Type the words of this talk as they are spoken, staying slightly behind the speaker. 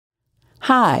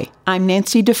Hi, I'm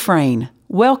Nancy Dufresne.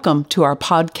 Welcome to our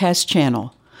podcast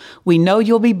channel. We know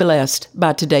you'll be blessed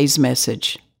by today's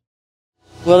message.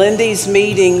 Well, in these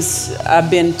meetings, I've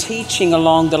been teaching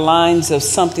along the lines of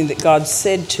something that God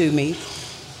said to me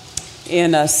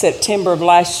in September of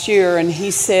last year, and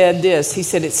He said this. He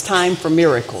said, it's time for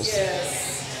miracles.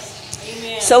 Yes.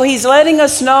 Amen. So He's letting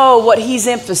us know what He's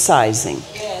emphasizing.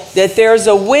 Yes. That there's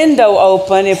a window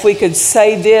open, if we could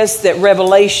say this, that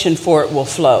revelation for it will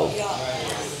flow. Yeah.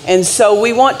 And so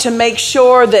we want to make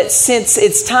sure that since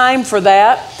it's time for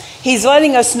that, He's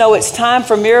letting us know it's time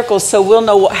for miracles so we'll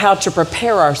know how to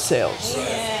prepare ourselves.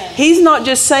 Amen. He's not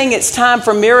just saying it's time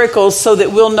for miracles so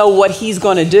that we'll know what He's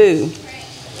going to do.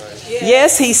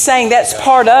 Yes, He's saying that's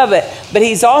part of it, but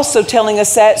He's also telling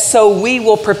us that so we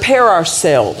will prepare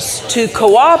ourselves to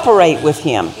cooperate with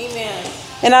Him. Amen.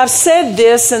 And I've said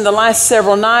this in the last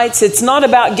several nights, it's not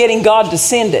about getting God to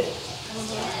send it.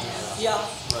 Yeah.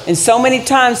 And so many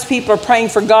times people are praying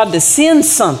for God to send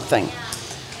something,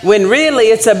 when really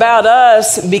it's about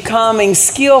us becoming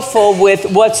skillful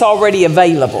with what's already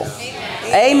available.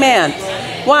 Amen.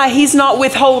 Why? He's not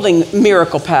withholding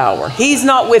miracle power. He's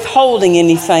not withholding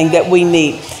anything that we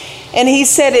need. And He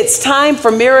said it's time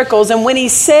for miracles. And when He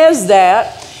says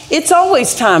that, it's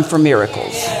always time for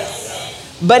miracles.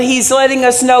 But He's letting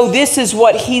us know this is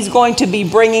what He's going to be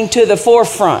bringing to the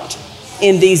forefront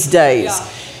in these days.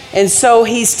 And so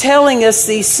He's telling us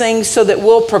these things so that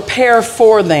we'll prepare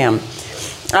for them.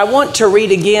 I want to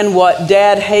read again what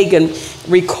Dad Hagin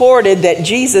recorded that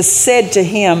Jesus said to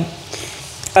him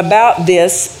about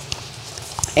this.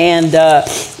 And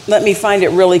let me find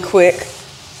it really quick.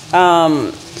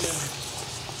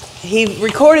 He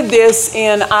recorded this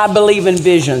in I Believe in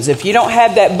Visions. If you don't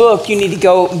have that book, you need to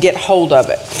go get hold of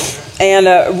it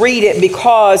and read it,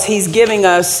 because he's giving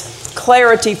us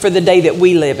clarity for the day that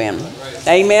we live in.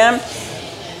 Amen.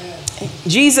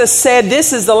 Jesus said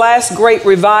this is the last great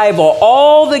revival.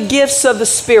 All the gifts of the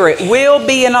Spirit will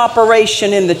be in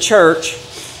operation in the church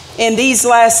in these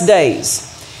last days.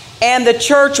 And the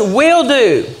church will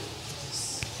do,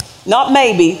 not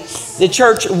maybe, the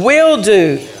church will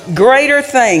do greater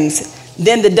things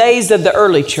than the days of the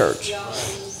early church.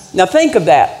 Now think of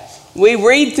that. We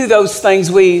read through those things,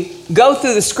 we go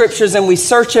through the scriptures and we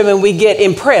search them and we get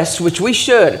impressed, which we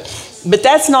should. But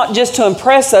that's not just to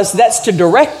impress us, that's to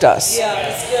direct us. Yeah,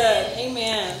 that's good.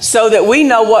 Amen. So that we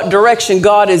know what direction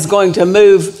God is going to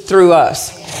move through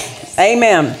us.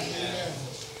 Amen.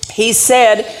 He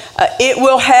said it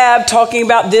will have, talking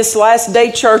about this last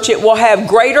day church, it will have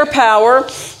greater power,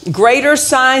 greater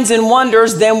signs and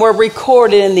wonders than were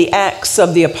recorded in the Acts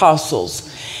of the Apostles.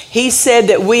 He said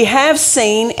that we have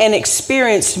seen and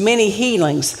experienced many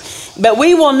healings, but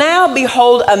we will now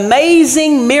behold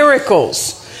amazing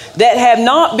miracles that have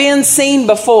not been seen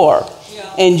before.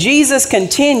 And Jesus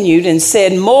continued and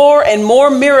said, more and more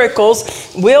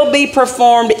miracles will be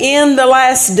performed in the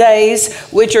last days,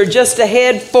 which are just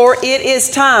ahead, for it is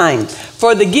time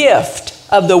for the gift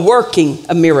of the working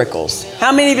of miracles.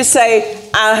 How many of you say,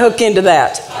 I hook into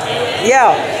that?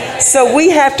 Yeah. So we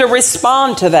have to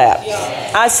respond to that.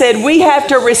 I said we have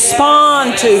to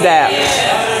respond to that.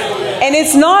 And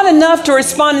it's not enough to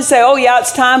respond and say, oh yeah,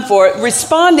 it's time for it.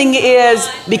 Responding is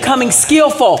becoming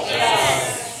skillful.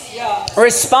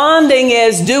 Responding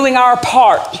is doing our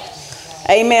part.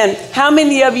 Amen. How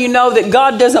many of you know that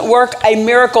God doesn't work a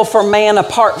miracle for man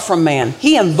apart from man?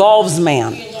 He involves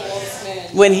man.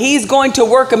 When He's going to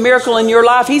work a miracle in your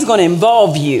life, He's going to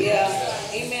involve you.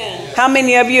 How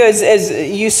many of you, as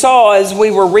you saw as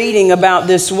we were reading about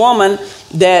this woman,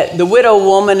 that the widow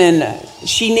woman, and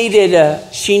she needed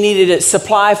a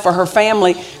supply for her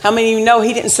family. How many of you know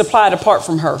He didn't supply it apart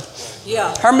from her?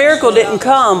 Yeah. Her miracle didn't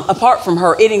come apart from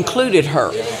her. It included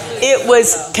her. It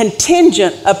was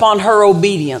contingent upon her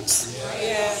obedience.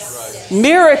 Yes.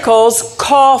 Miracles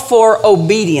call for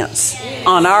obedience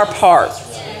on our part.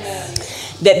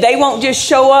 That they won't just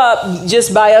show up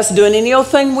just by us doing any old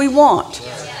thing we want.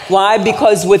 Why?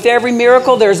 Because with every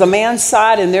miracle, there's a man's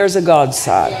side and there's a God's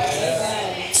side.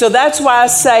 So that's why I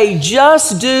say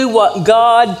just do what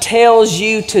God tells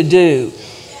you to do.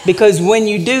 Because when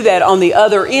you do that, on the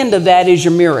other end of that is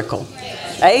your miracle.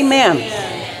 Amen.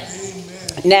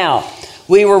 Now,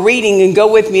 we were reading, and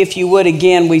go with me if you would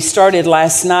again. We started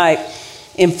last night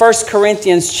in 1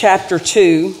 Corinthians chapter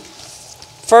 2.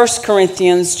 1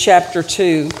 Corinthians chapter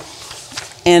 2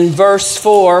 and verse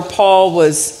 4, Paul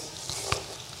was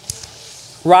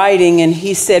writing and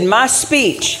he said, my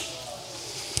speech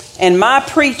and my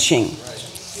preaching.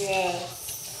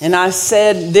 And I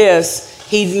said this,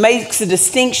 he makes a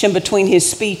distinction between his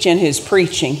speech and his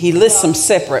preaching. He lists them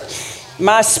separate.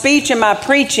 My speech and my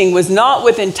preaching was not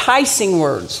with enticing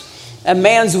words of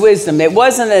man's wisdom. It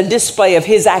wasn't a display of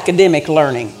his academic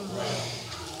learning.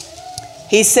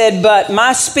 He said, but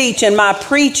my speech and my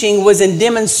preaching was in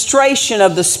demonstration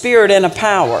of the Spirit and of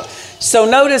power. So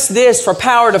notice this, for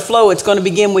power to flow, it's going to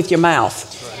begin with your mouth.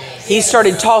 He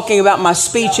started talking about my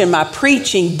speech and my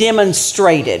preaching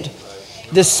demonstrated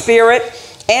the Spirit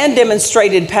and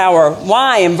demonstrated power.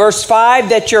 Why? In verse 5,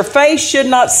 that your faith should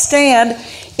not stand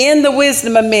in the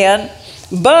wisdom of men,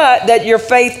 but that your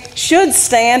faith should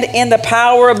stand in the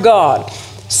power of God.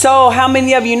 So how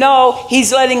many of you know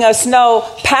he's letting us know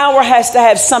power has to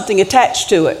have something attached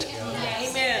to it?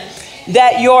 Amen.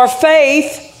 That your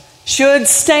faith should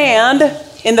stand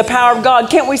in the power of God.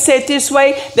 Can't we say it this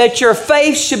way? That your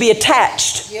faith should be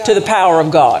attached to the power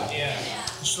of God.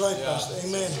 That's right, Pastor.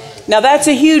 Amen. Now that's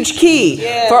a huge key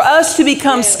for us to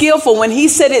become skillful. When he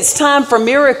said it's time for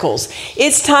miracles,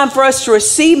 it's time for us to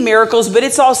receive miracles, but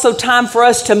it's also time for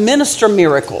us to minister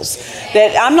miracles.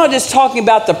 That I'm not just talking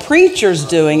about the preachers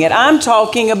doing it. I'm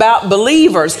talking about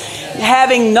believers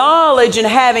having knowledge and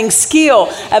having skill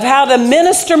of how to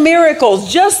minister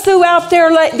miracles just throughout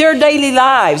their daily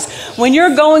lives. When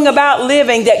you're going about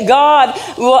living, that God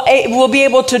will be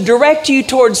able to direct you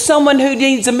towards someone who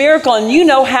needs a miracle, and you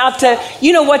know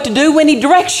what to do when he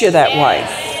directs you that way.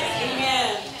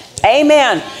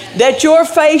 Amen. That your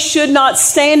faith should not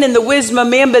stand in the wisdom of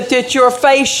men, but that your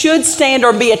faith should stand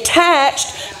or be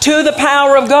attached to the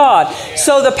power of God.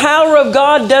 So the power of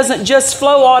God doesn't just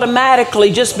flow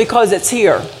automatically just because it's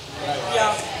here.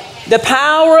 The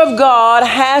power of God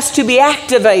has to be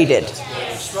activated.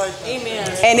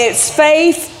 And it's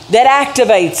faith that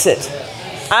activates it.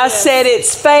 I said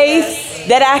it's faith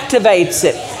that activates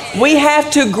it. We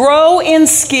have to grow in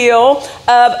skill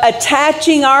of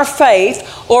attaching our faith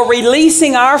or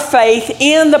releasing our faith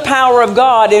in the power of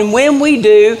God. And when we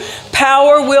do,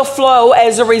 power will flow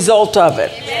as a result of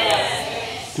it.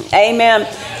 Amen.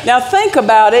 Now think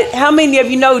about it. How many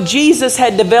of you know Jesus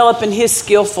had developed in his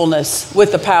skillfulness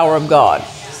with the power of God?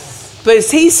 But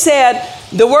as he said,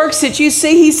 the works that you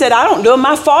see, he said, I don't do them.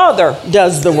 My Father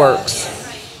does the works.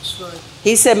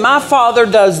 He said, my Father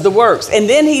does the works. And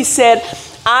then he said,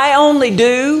 I only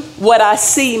do what I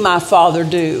see my Father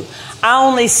do. I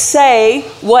only say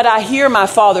what I hear my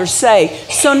Father say.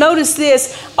 So notice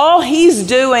this, all he's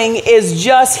doing is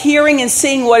just hearing and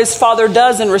seeing what his Father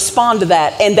does and respond to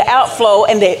that. And the outflow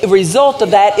and the result of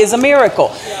that is a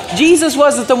miracle. Jesus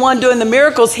wasn't the one doing the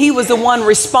miracles. He was the one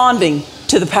responding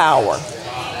to the power.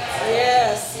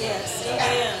 Yes.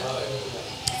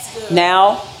 Amen.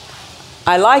 Now,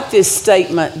 I like this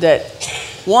statement that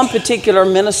one particular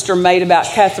minister made about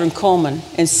Catherine Coleman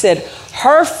and said,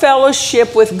 her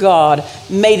fellowship with God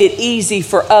made it easy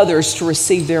for others to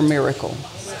receive their miracle.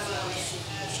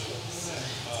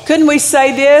 Couldn't we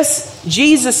say this?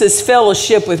 Jesus'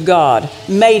 fellowship with God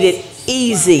made it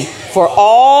easy for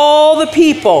all the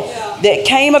people that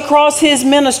came across his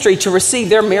ministry to receive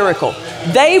their miracle.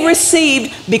 They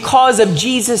received because of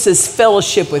Jesus'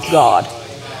 fellowship with God.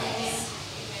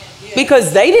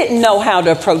 Because they didn't know how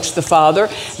to approach the Father.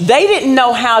 They didn't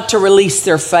know how to release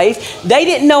their faith. They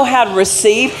didn't know how to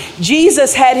receive.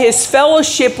 Jesus had his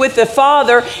fellowship with the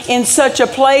Father in such a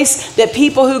place that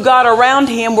people who got around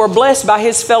him were blessed by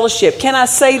his fellowship. Can I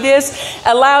say this?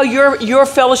 Allow your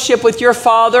fellowship with your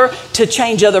Father to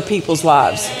change other people's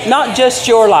lives. Not just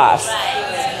your life.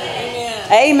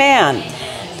 Amen.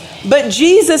 But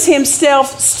Jesus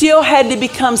himself still had to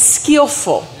become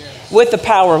skillful with the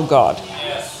power of God.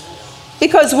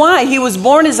 Because why? He was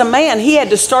born as a man. He had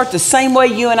to start the same way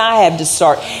you and I have to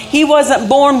start. He wasn't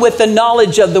born with the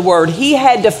knowledge of the Word. He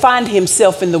had to find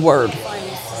himself in the Word.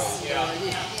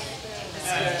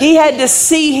 He had to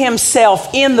see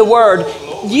himself in the Word.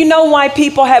 You know why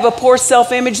people have a poor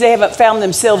self-image? They haven't found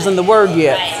themselves in the Word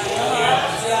yet.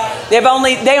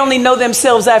 They only know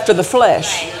themselves after the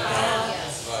flesh.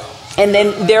 And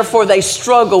then therefore they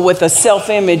struggle with a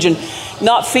self-image and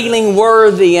not feeling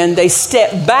worthy, and they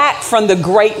step back from the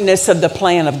greatness of the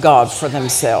plan of God for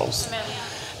themselves.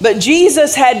 But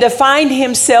Jesus had to find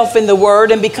himself in the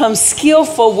Word and become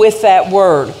skillful with that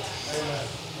Word.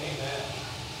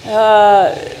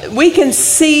 We can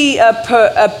see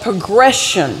a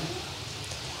progression,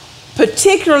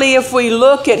 particularly if we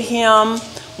look at him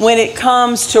when it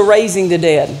comes to raising the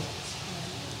dead.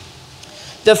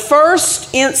 The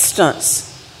first instance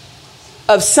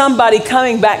of somebody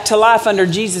coming back to life under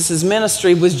Jesus'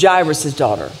 ministry was Jairus'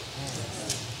 daughter.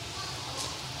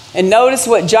 And notice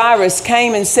what Jairus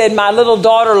came and said, my little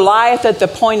daughter lieth at the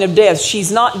point of death.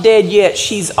 She's not dead yet.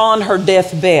 She's on her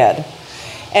deathbed.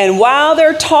 And while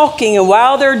they're talking and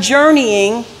while they're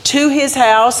journeying to his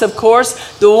house, of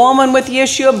course, the woman with the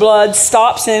issue of blood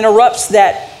stops and interrupts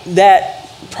that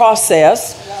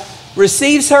process,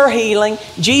 receives her healing.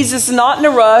 Jesus is not in a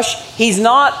rush. He's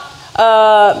not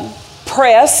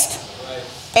pressed.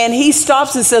 And he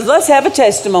stops and says, let's have a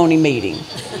testimony meeting.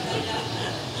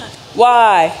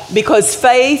 Why? Because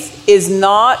faith is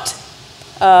not,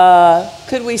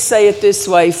 could we say it this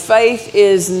way? Faith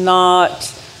is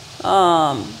not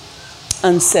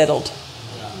unsettled.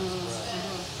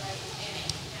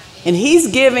 And he's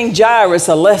giving Jairus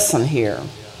a lesson here.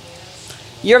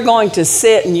 You're going to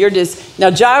sit and you're just...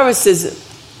 Now Jairus is...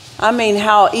 I mean,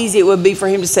 how easy it would be for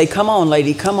him to say, come on,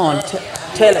 lady, come on.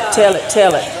 Tell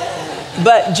it.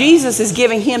 But Jesus is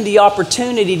giving him the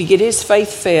opportunity to get his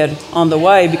faith fed on the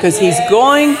way, because he's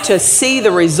going to see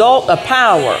the result of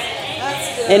power.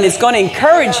 And it's going to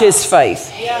encourage his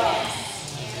faith.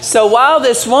 So while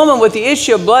this woman with the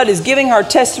issue of blood is giving her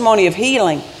testimony of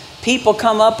healing, people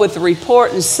come up with a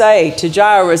report and say to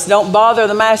Jairus, don't bother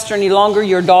the master any longer,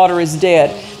 your daughter is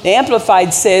dead. The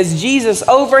Amplified says, Jesus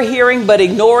overhearing but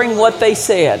ignoring what they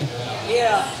said.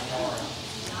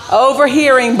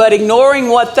 Overhearing but ignoring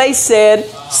what they said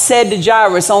to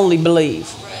Jairus, only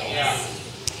believe.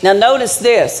 Now notice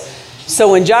this.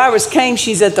 So when Jairus came,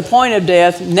 she's at the point of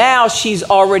death. Now she's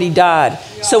already died.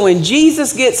 So when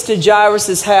Jesus gets to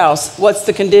Jairus' house, what's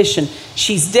the condition?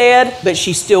 She's dead, but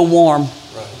she's still warm.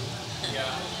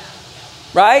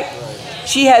 Right?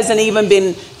 She hasn't even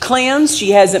been cleansed.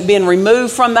 She hasn't been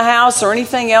removed from the house or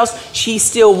anything else. She's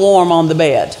still warm on the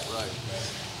bed.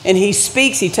 And he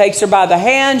speaks. He takes her by the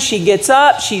hand. She gets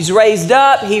up. She's raised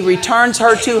up. He returns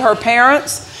her to her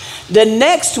parents. The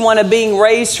next one of being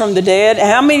raised from the dead.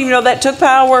 How many of you know that took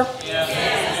power?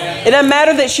 It doesn't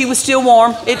matter that she was still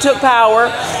warm. It took power.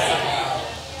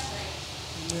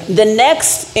 The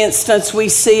next instance we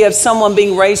see of someone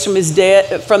being raised from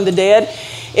the dead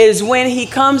is when he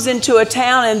comes into a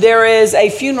town and there is a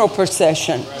funeral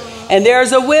procession. And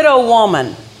there's a widow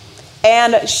woman.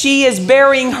 And she is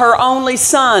burying her only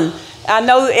son. I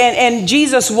know, and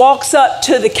Jesus walks up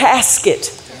to the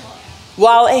casket.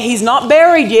 While he's not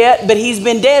buried yet, but he's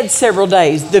been dead several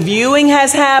days. The viewing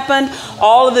has happened.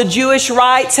 All of the Jewish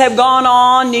rites have gone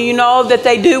on, you know, that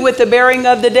they do with the burying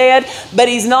of the dead. But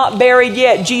he's not buried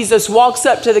yet. Jesus walks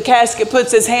up to the casket,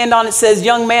 puts his hand on it, says,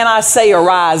 young man, I say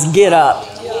arise, get up.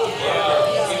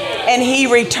 And he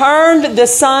returned the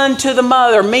son to the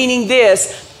mother, meaning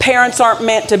this, parents aren't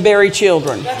meant to bury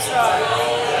children. That's right.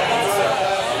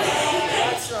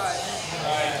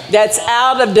 That's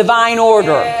out of divine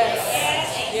order.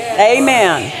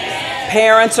 Amen.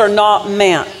 Parents are not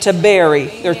meant to bury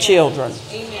their children.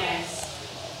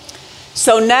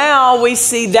 So now we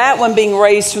see that one being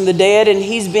raised from the dead, and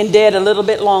he's been dead a little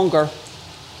bit longer.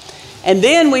 And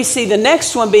then we see the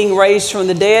next one being raised from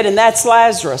the dead, and that's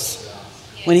Lazarus.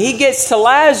 When he gets to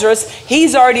Lazarus,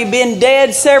 he's already been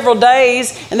dead several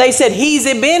days, and they said he's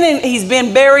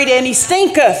been buried and he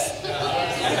stinketh.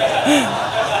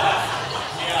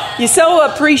 You so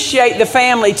appreciate the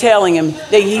family telling him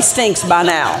that he stinks by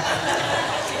now.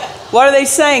 What are they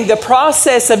saying? The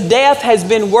process of death has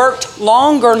been worked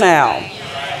longer now.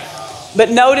 But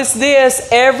notice this,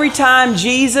 every time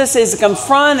Jesus is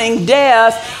confronting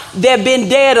death, they've been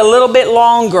dead a little bit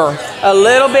longer. A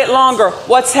little bit longer.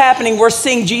 What's happening? We're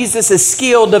seeing Jesus'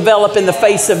 skill develop in the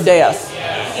face of death.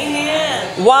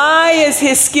 Amen. Why is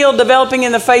his skill developing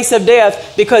in the face of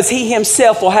death? Because he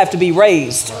himself will have to be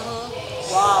raised.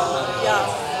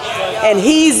 And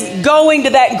he's going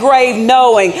to that grave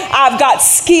knowing, I've got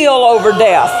skill over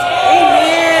death.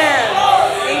 Amen.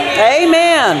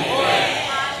 Amen.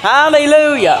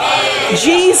 Hallelujah.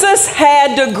 Jesus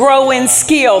had to grow in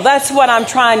skill. That's what I'm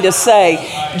trying to say.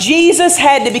 Jesus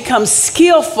had to become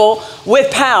skillful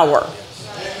with power.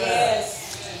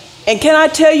 And can I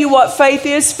tell you what faith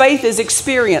is? Faith is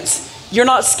experience. You're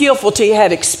not skillful till you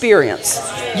have experience.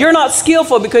 You're not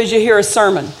skillful because you hear a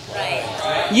sermon.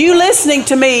 You listening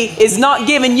to me is not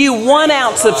giving you 1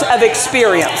 ounce of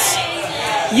experience.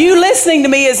 You listening to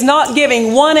me is not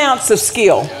giving 1 ounce of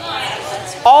skill.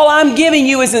 All I'm giving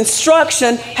you is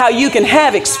instruction how you can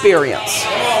have experience,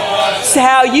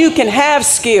 how you can have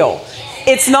skill.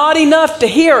 It's not enough to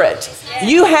hear it.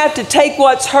 You have to take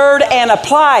what's heard and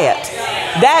apply it.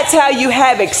 That's how you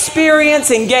have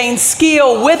experience and gain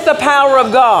skill with the power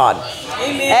of God.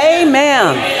 Amen.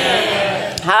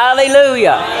 Amen.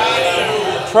 Hallelujah.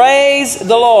 Praise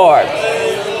the Lord.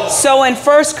 So in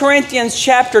 1 Corinthians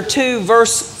chapter 2,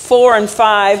 verse 4 and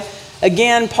 5,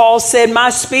 Again, Paul said, my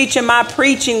speech and my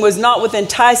preaching was not with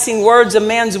enticing words of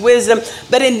man's wisdom,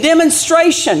 but in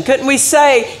demonstration. Couldn't we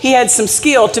say he had some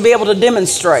skill to be able to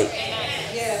demonstrate?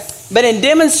 Yes. But in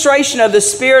demonstration of the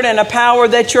Spirit and of power,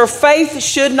 that your faith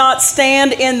should not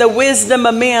stand in the wisdom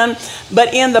of men,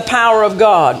 but in the power of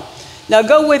God. Now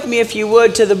go with me, if you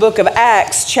would, to the book of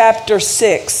Acts chapter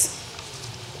 6.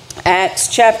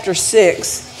 Acts chapter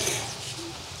 6.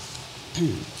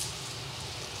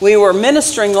 We were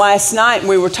ministering last night and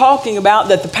we were talking about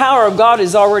that the power of God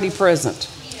is already present.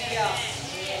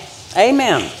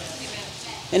 Amen.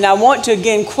 And I want to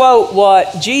again quote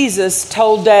what Jesus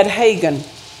told Dad Hagin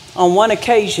on one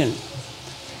occasion.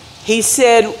 He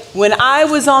said, when I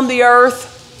was on the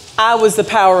earth, I was the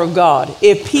power of God.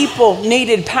 If people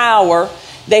needed power,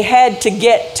 they had to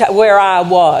get to where I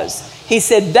was. He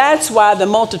said, that's why the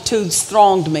multitudes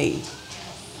thronged me.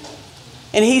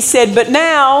 And he said, but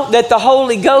now that the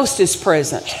Holy Ghost is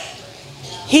present,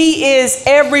 he is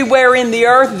everywhere in the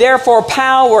earth. Therefore,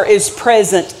 power is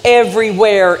present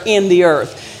everywhere in the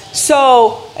earth.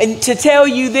 So, and to tell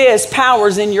you this, power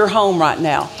is in your home right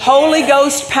now. Holy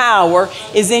Ghost power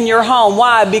is in your home.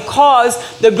 Why?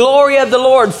 Because the glory of the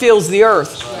Lord fills the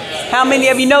earth. How many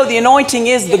of you know the anointing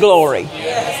is the glory?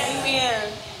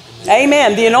 Amen.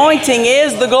 Amen. The anointing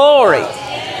is the glory.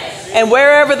 And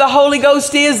wherever the Holy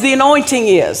Ghost is, the anointing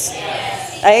is.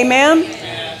 Amen.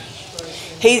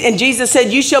 And Jesus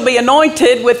said, you shall be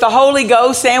anointed with the Holy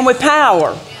Ghost and with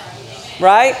power.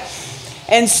 Right?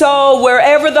 And so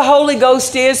wherever the Holy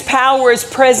Ghost is, power is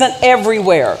present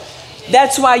everywhere.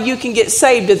 That's why you can get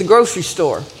saved at the grocery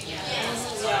store.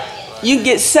 You can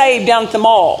get saved down at the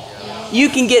mall. You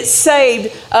can get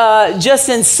saved just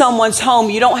in someone's home.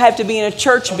 You don't have to be in a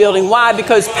church building. Why?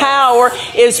 Because power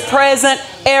is present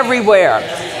everywhere.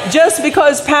 Just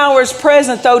because power is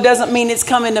present, though, doesn't mean it's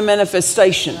coming to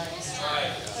manifestation.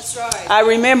 That's right. I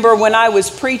remember when I was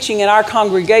preaching in our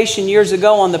congregation years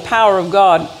ago on the power of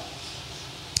God,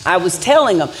 I was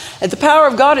telling them that the power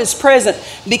of God is present.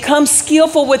 Become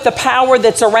skillful with the power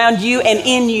that's around you and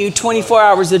in you 24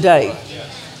 hours a day.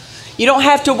 You don't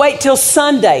have to wait till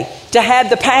Sunday to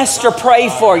have the pastor pray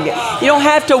for you. You don't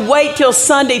have to wait till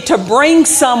Sunday to bring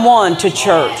someone to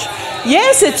church.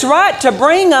 Yes, it's right to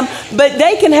bring them, but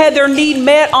they can have their need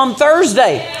met on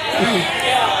Thursday.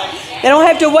 They don't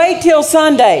have to wait till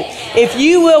Sunday. If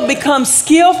you will become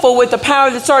skillful with the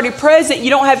power that's already present, you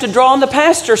don't have to draw on the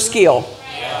pastor's skill.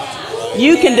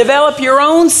 You can develop your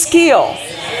own skill.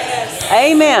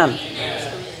 Amen.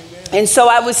 And so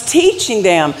I was teaching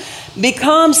them,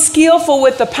 become skillful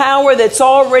with the power that's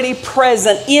already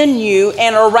present in you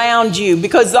and around you.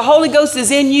 Because the Holy Ghost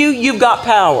is in you, you've got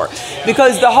power.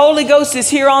 Because the Holy Ghost is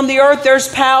here on the earth, there's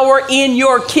power in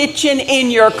your kitchen,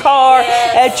 in your car,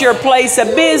 at your place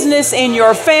of business, in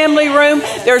your family room.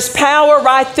 There's power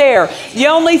right there. The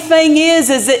only thing is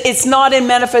that it's not in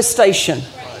manifestation.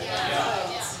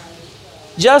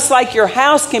 Just like your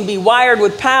house can be wired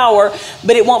with power,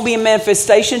 but it won't be in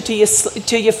manifestation till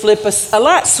you flip a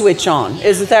light switch on.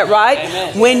 Isn't that right?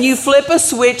 Amen. When you flip a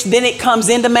switch, then it comes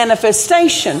into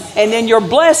manifestation, and then you're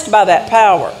blessed by that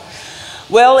power.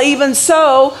 Well, even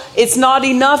so, it's not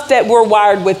enough that we're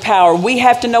wired with power. We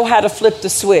have to know how to flip the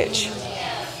switch.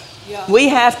 We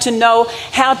have to know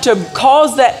how to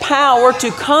cause that power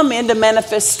to come into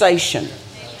manifestation.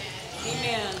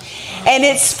 And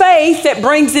it's faith that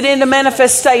brings it into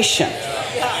manifestation.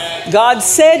 God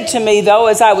said to me, though,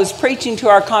 as I was preaching to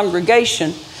our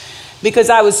congregation,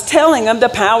 because I was telling them the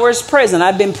power is present.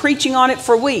 I've been preaching on it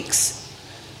for weeks.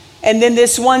 And then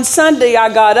this one Sunday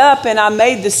I got up and I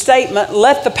made the statement,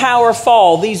 let the power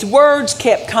fall. These words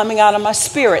kept coming out of my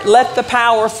spirit. Let the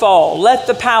power fall. Let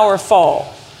the power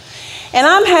fall. And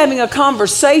I'm having a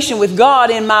conversation with God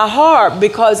in my heart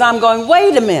because I'm going,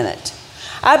 wait a minute.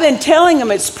 I've been telling him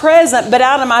it's present, but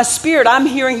out of my spirit, I'm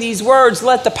hearing these words,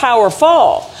 let the power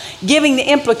fall, giving the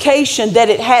implication that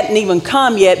it hadn't even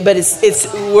come yet, but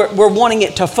we're wanting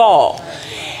it to fall.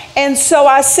 And so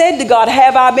I said to God,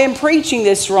 have I been preaching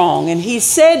this wrong? And he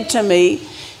said to me,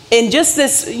 and just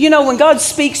this, when God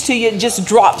speaks to you, it just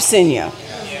drops in you.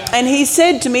 And he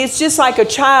said to me, it's just like a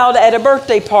child at a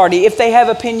birthday party, if they have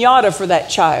a piñata for that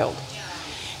child.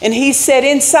 And he said,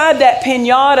 inside that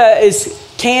piñata is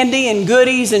candy and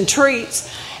goodies and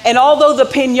treats. And although the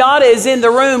piñata is in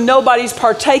the room, nobody's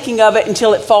partaking of it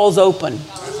until it falls open.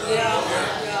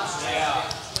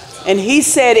 And he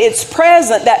said, it's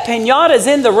present. That piñata is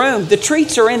in the room. The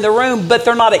treats are in the room, but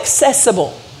they're not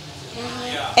accessible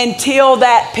until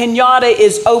that piñata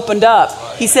is opened up.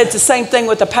 He said it's the same thing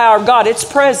with the power of God. It's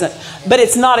present, but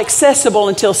it's not accessible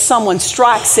until someone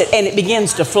strikes it and it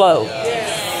begins to flow.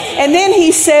 And then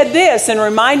he said this, and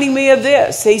reminding me of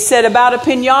this, he said about a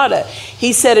piñata.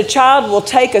 He said a child will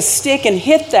take a stick and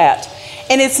hit that.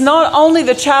 And it's not only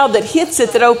the child that hits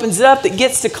it that opens it up that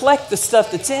gets to collect the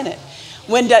stuff that's in it.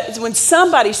 When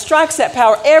somebody strikes that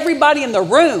power, everybody in the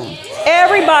room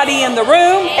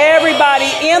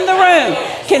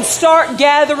can start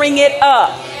gathering it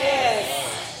up.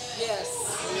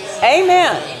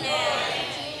 Amen.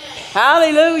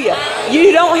 Hallelujah.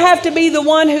 You don't have to be the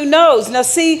one who knows. Now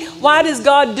see, why does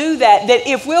God do that? That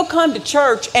if we'll come to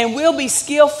church and we'll be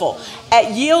skillful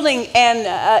at yielding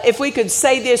and, if we could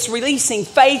say this, releasing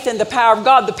faith in the power of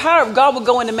God will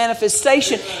go into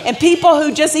manifestation. And people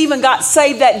who just even got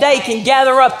saved that day can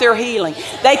gather up their healing.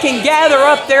 They can gather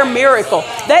up their miracle.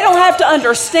 They don't have to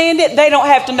understand it. They don't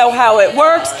have to know how it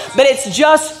works. But it's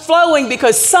just flowing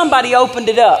because somebody opened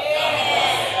it up.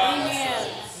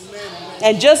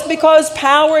 And just because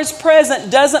power is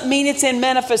present doesn't mean it's in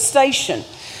manifestation.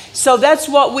 So that's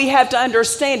what we have to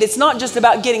understand. It's not just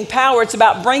about getting power. It's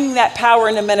about bringing that power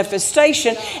into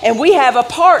manifestation. And we have a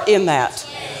part in that.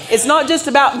 It's not just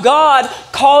about God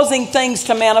causing things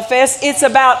to manifest. It's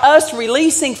about us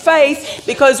releasing faith.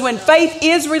 Because when faith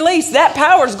is released, that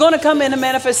power is going to come into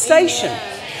manifestation.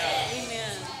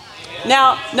 Amen.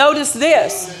 Now, notice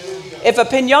this. If a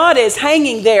piñata is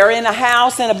hanging there in a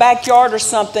house, in a backyard or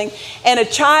something, and a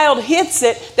child hits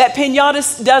it, that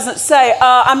piñata doesn't say,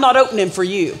 I'm not opening for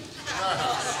you.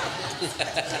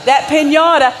 That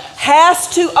piñata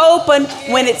has to open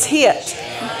when it's hit.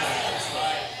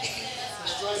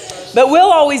 But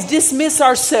we'll always dismiss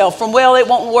ourselves from, well, it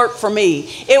won't work for me.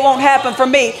 It won't happen for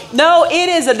me. No, it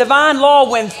is a divine law.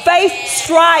 When faith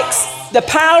strikes the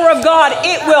power of God,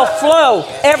 it will flow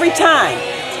every time.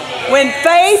 When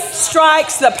faith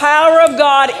strikes the power of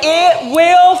God, it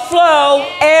will flow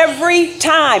every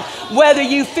time, whether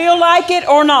you feel like it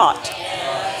or not.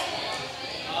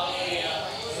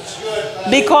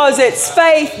 Because it's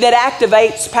faith that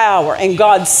activates power. And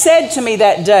God said to me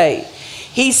that day,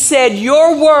 He said,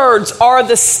 your words are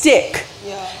the stick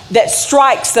that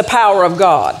strikes the power of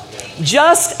God.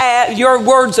 Just as your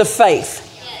words of faith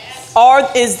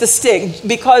is the stick,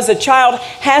 because a child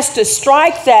has to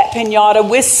strike that piñata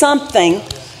with something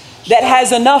that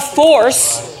has enough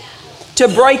force to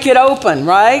break it open,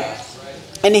 right?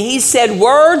 And He said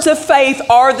words of faith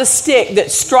are the stick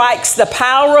that strikes the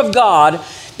power of God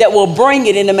that will bring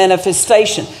it into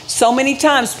manifestation. So many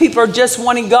times people are just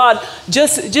wanting God,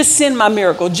 just send my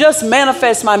miracle, just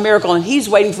manifest my miracle, and He's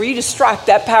waiting for you to strike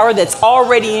that power that's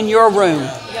already in your room.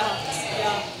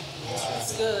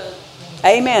 That's good.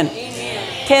 Amen.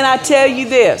 Can I tell you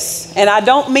this? And I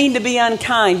don't mean to be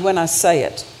unkind when I say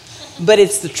it, but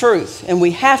it's the truth. And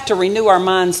we have to renew our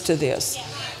minds to this.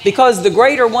 Because the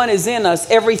greater one is in us,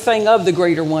 everything of the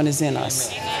greater one is in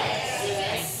us.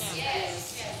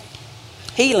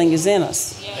 Healing is in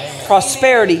us.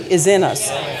 Prosperity is in us.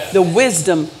 The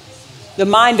wisdom, the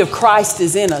mind of Christ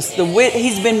is in us.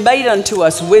 He's been made unto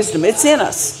us wisdom. It's in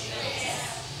us.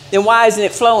 Then why isn't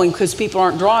it flowing? Because people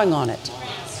aren't drawing on it.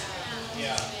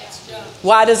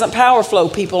 Why doesn't power flow?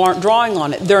 People aren't drawing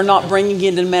on it. They're not bringing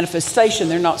it into manifestation.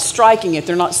 They're not striking it.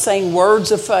 They're not saying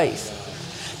words of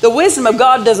faith. The wisdom of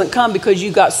God doesn't come because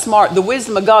you got smart. The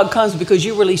wisdom of God comes because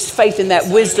you release faith in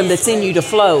that wisdom that's in you to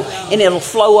flow. And it'll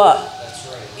flow up.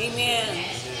 Amen.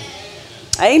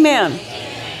 Amen.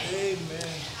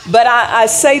 But I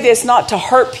say this not to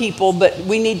hurt people, but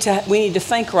we need to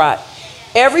think right.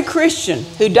 Every Christian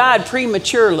who died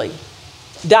prematurely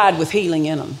died with healing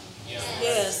in them.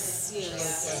 Yes.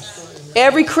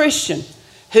 Every Christian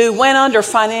who went under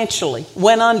financially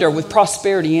went under with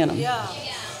prosperity in them. Yeah.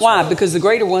 Why? Because the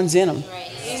greater one's in them.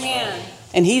 Amen.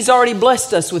 And He's already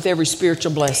blessed us with every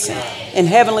spiritual blessing in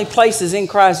heavenly places in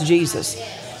Christ Jesus.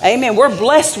 Amen. We're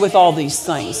blessed with all these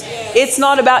things. It's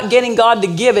not about getting God to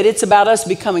give it. It's about us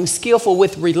becoming skillful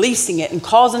with releasing it and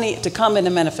causing it to come into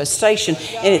manifestation.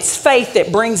 And it's faith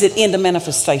that brings it into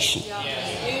manifestation.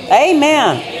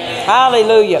 Amen.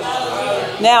 Hallelujah.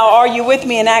 Now, are you with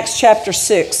me in Acts chapter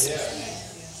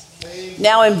 6?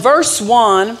 Now, in verse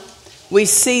 1, we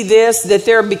see this, that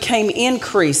there became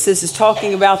increase. This is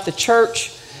talking about the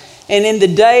church. And in the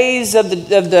days of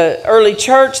the early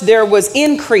church, there was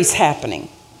increase happening.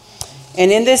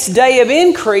 And in this day of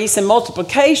increase and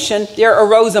multiplication, there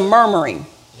arose a murmuring.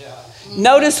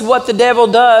 Notice what the devil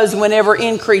does whenever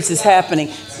increase is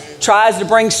happening. Tries to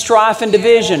bring strife and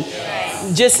division.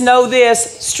 Just know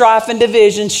this, strife and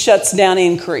division shuts down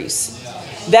increase.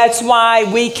 That's why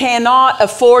we cannot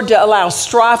afford to allow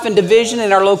strife and division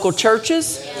in our local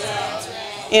churches,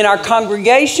 in our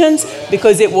congregations,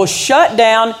 because it will shut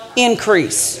down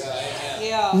increase.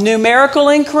 Numerical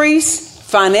increase,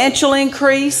 financial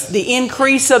increase, the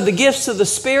increase of the gifts of the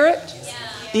Spirit,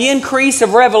 the increase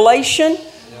of revelation.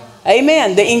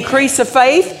 Amen. The increase of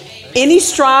faith. Any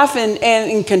strife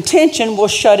and contention will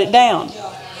shut it down.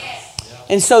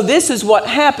 And so this is what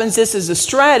happens. This is a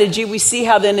strategy. We see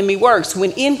how the enemy works.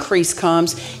 When increase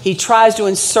comes, he tries to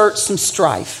insert some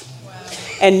strife.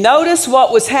 And notice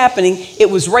what was happening. It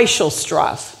was racial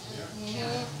strife.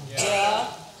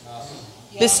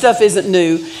 This stuff isn't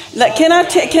new. Can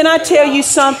I tell you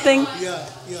something?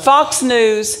 Fox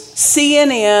News,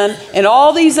 CNN, and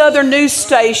all these other news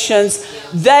stations,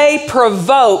 they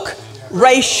provoke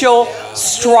racial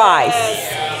strife.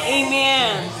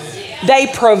 Amen. They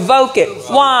provoke it.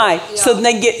 Why? So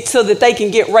that they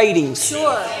can get ratings. Sure.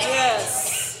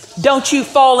 Yes. Don't you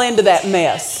fall into that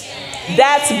mess.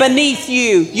 That's beneath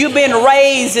you. You've been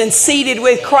raised and seated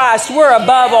with Christ. We're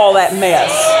above all that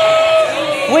mess.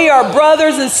 We are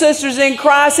brothers and sisters in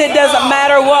Christ. It doesn't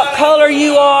matter what color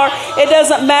you are. It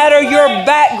doesn't matter your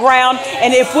background.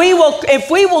 And if we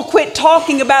will quit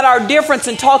talking about our difference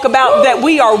and talk about that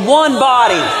we are one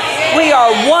body. We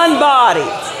are one body.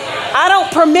 I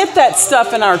don't permit that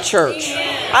stuff in our church.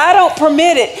 I don't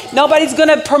permit it. Nobody's going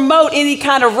to promote any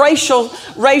kind of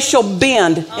racial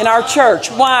bend in our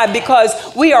church. Why?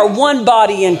 Because we are one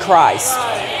body in Christ.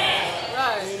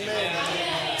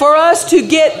 For us to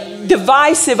get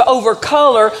divisive over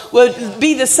color would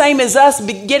be the same as us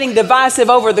getting divisive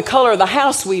over the color of the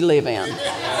house we live in.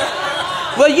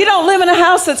 Well, you don't live in a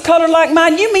house that's colored like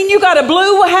mine. You mean you got a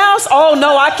blue house? Oh,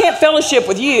 no, I can't fellowship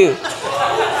with you.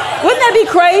 Wouldn't that be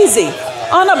crazy?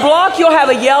 On a block, you'll have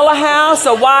a yellow house,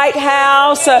 a white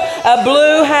house, a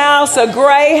blue house, a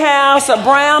gray house, a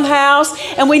brown house.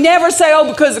 And we never say,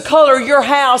 oh, because of the color of your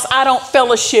house, I don't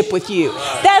fellowship with you.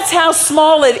 That's how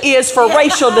small it is for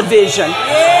racial division.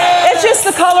 It's just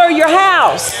the color of your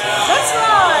house. That's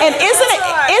right. And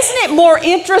isn't it more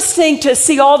interesting to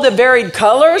see all the varied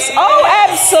colors? Oh,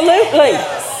 absolutely.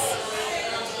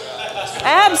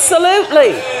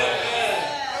 Absolutely.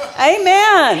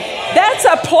 Amen. That's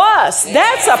a plus.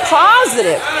 That's a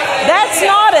positive. That's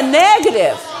not a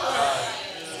negative.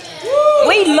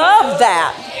 We love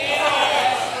that.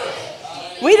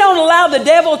 We don't allow the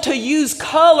devil to use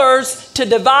colors to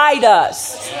divide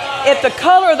us. If the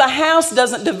color of the house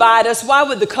doesn't divide us, why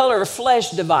would the color of flesh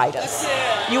divide us?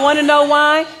 You want to know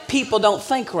why? People don't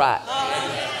think right.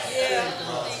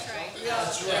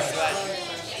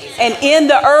 And in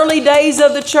the early days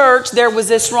of the church, there was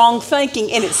this wrong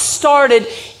thinking, and it started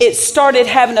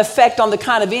having an effect on the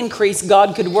kind of increase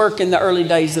God could work in the early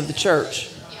days of the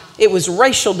church. It was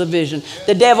racial division.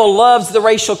 The devil loves the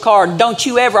racial card. Don't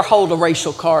you ever hold a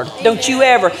racial card. Don't you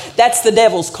ever. That's the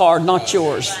devil's card, not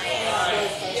yours.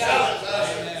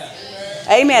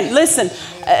 Amen. Listen,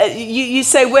 you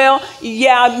say, well,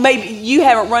 yeah, maybe you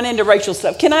haven't run into racial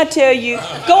stuff. Can I tell you,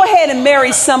 go ahead and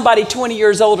marry somebody 20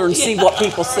 years older and see what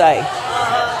people say.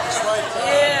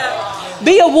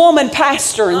 Be a woman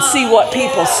pastor and see what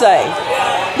people say.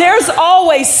 There's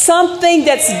always something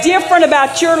that's different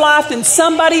about your life than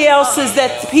somebody else's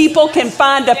that people can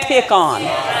find a pick on.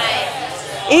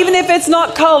 Even if it's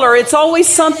not color, it's always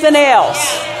something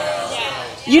else.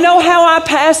 You know how I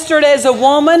pastored as a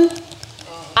woman?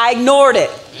 I ignored it.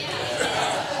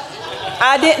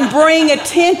 I didn't bring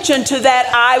attention to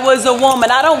that I was a woman.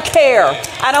 I don't care.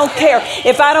 I don't care.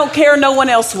 If I don't care, no one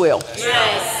else will.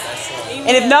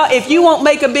 And if you won't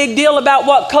make a big deal about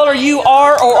what color you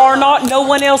are or are not, no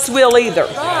one else will either.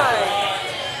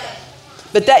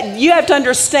 But that you have to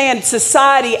understand,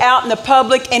 society out in the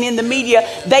public and in the media,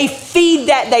 they feed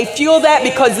that, they fuel that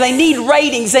because they need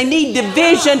ratings, they need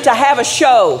division to have a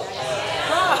show.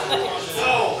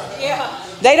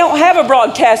 They don't have a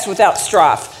broadcast without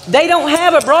strife. They don't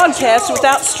have a broadcast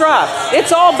without strife.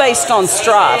 It's all based on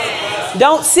strife.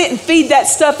 Don't sit and feed that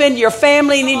stuff into your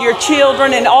family and into your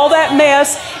children and all that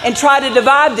mess and try to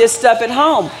divide this stuff at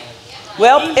home.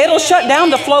 Well, it'll shut down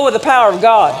the flow of the power of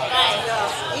God.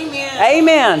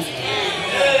 Amen.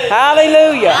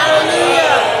 Hallelujah.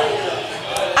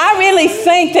 I really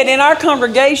think that in our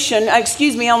congregation,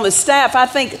 on the staff, I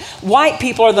think white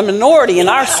people are the minority in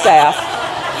our staff.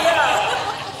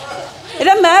 It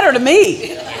doesn't matter to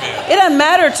me. It doesn't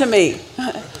matter to me.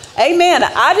 Amen.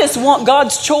 I just want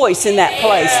God's choice in that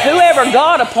place. Whoever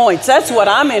God appoints, that's what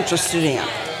I'm interested in.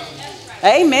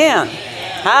 Amen.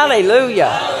 Hallelujah.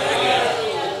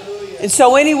 And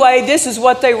so anyway, this is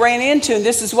what they ran into, and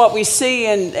this is what we see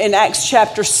in Acts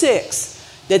chapter 6.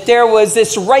 That there was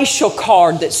this racial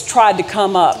card that's tried to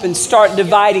come up and start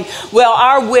dividing. Well,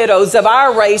 our widows of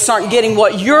our race aren't getting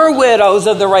what your widows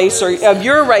of the race of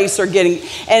your race are getting.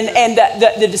 And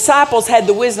the disciples had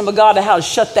the wisdom of God of how to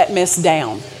shut that mess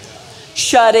down.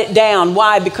 Shut it down.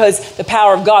 Why? Because the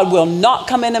power of God will not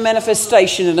come into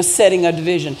manifestation in a setting of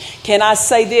division. Can I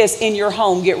say this? In your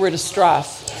home, get rid of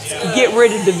strife. Get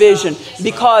rid of division,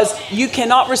 because you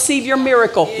cannot receive your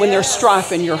miracle when there's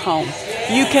strife in your home.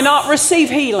 You cannot receive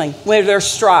healing where there's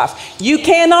strife. You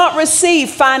cannot receive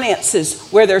finances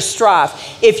where there's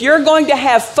strife. If you're going to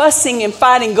have fussing and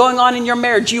fighting going on in your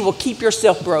marriage, you will keep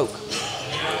yourself broke.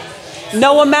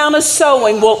 No amount of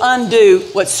sowing will undo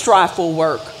what strife will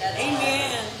work.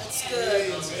 Amen. That's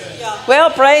good. Yeah. Well,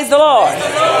 praise the Lord.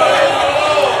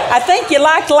 I think you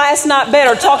liked last night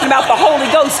better, talking about the Holy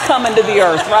Ghost coming to the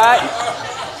earth, right?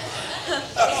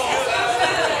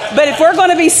 But if we're going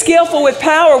to be skillful with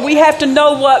power, we have to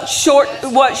know what short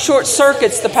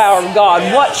circuits the power of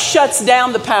God, what shuts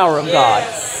down the power of God.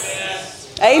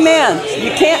 Amen.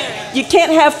 You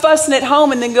can't have fussing at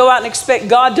home and then go out and expect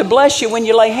God to bless you when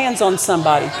you lay hands on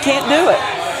somebody. Can't do it.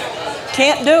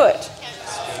 Can't do it.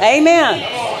 Amen.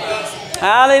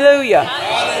 Hallelujah.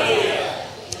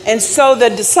 And so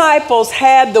the disciples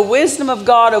had the wisdom of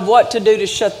God of what to do to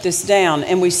shut this down.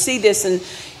 And we see this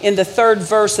in the 3rd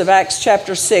verse of Acts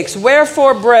chapter 6.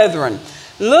 Wherefore, brethren,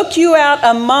 look you out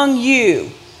among you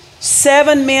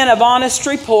 7 men of honest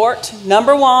report.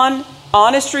 Number 1,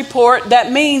 honest report.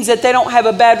 That means that they don't have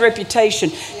a bad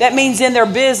reputation. That means in their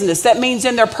business. That means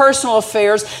in their personal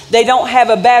affairs. They don't have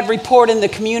a bad report in the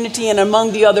community and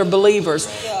among the other believers.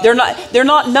 They're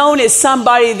not known as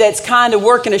somebody that's kind of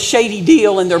working a shady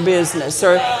deal in their business,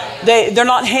 or they're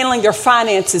not handling their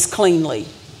finances cleanly.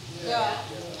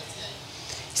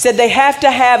 He said they have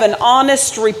to have an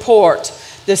honest report.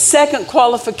 The second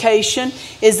qualification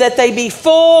is that they be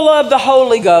full of the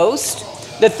Holy Ghost.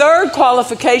 The third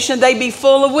qualification, they be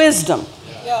full of wisdom.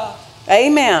 Yeah.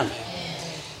 Amen.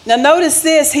 Now notice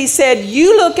this. He said,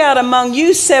 you look out among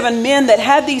you 7 men that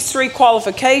have these 3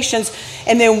 qualifications,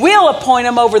 and then we'll appoint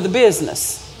them over the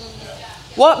business.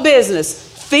 What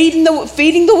business? Feeding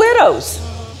the widows.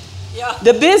 Yeah.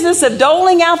 The business of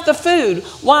doling out the food.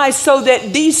 Why? So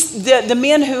that the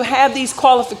men who have these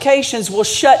qualifications will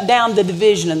shut down the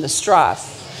division and the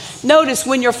strife. Notice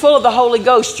when you're full of the Holy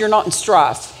Ghost, you're not in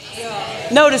strife. Yeah.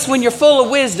 Notice when you're full of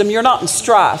wisdom, you're not in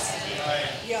strife.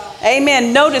 Yeah.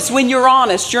 Amen. Notice when you're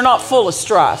honest, you're not full of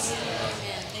strife.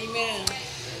 Amen.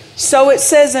 So it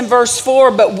says in verse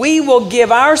 4, but we will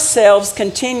give ourselves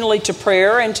continually to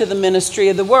prayer and to the ministry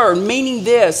of the word. Meaning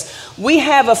this, we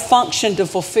have a function to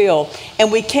fulfill,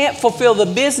 and we can't fulfill the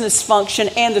business function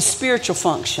and the spiritual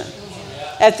function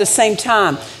at the same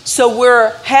time. So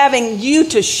we're having you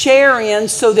to share in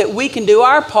so that we can do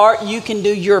our part, you can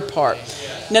do your part.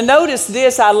 Now notice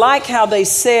this, I like how they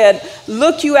said,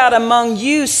 look you out among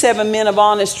you 7 men of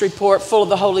honest report, full of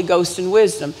the Holy Ghost and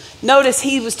wisdom. Notice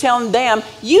he was telling them,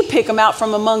 you pick them out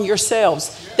from among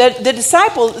yourselves.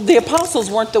 The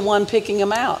apostles weren't the one picking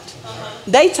them out.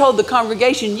 They told the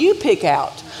congregation, you pick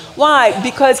out. Why?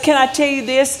 Because can I tell you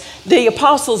this? The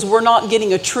apostles were not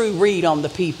getting a true read on the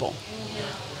people.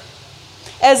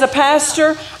 As a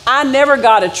pastor, I never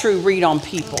got a true read on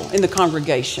people in the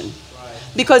congregation.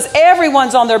 Because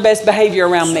everyone's on their best behavior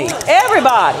around me.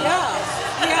 Everybody.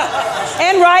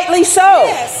 And rightly so.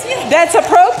 That's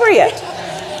appropriate.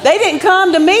 They didn't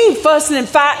come to me fussing and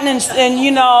fighting and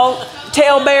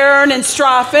tail bearing and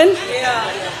strifing.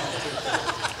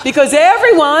 Because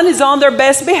everyone is on their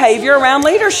best behavior around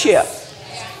leadership.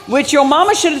 Which your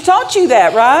mama should have taught you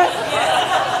that, right?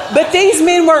 But these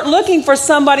men weren't looking for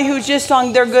somebody who's just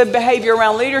on their good behavior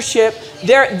around leadership.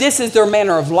 This is their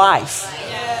manner of life.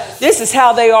 This is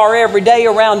how they are every day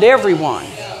around everyone.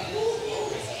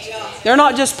 They're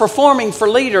not just performing for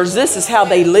leaders. This is how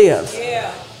they live.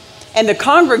 And the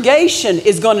congregation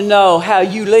is going to know how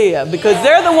you live, because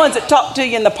they're the ones that talk to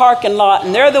you in the parking lot,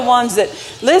 and they're the ones that,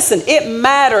 listen, it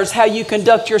matters how you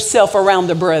conduct yourself around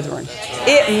the brethren.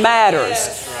 It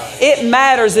matters. It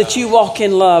matters that you walk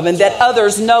in love and that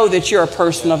others know that you're a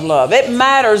person of love. It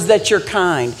matters that you're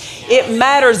kind. It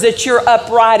matters that you're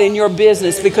upright in your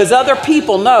business, because other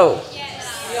people know.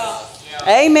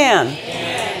 Amen.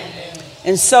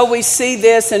 And so we see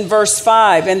this in verse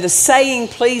 5. And the saying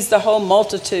pleased the whole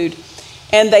multitude.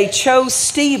 And they chose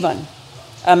Stephen,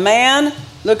 a man,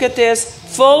 look at this,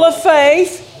 full of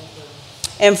faith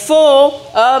and full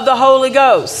of the Holy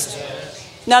Ghost.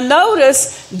 Now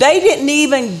notice, they didn't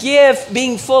even give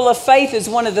being full of faith as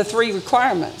one of the 3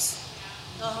 requirements.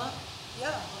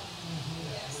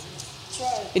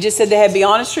 It just said they had to be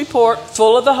honest report,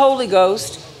 full of the Holy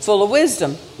Ghost, full of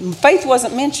wisdom. Faith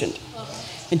wasn't mentioned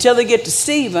until they get to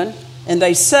Stephen, and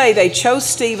they say they chose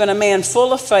Stephen, a man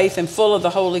full of faith and full of the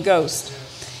Holy Ghost.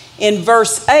 In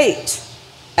verse 8,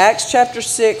 Acts chapter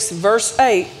 6, verse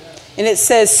 8, and it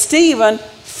says, Stephen,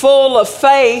 full of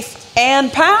faith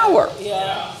and power.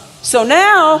 Yeah. So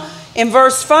now, in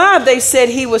verse 5, they said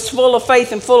he was full of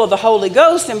faith and full of the Holy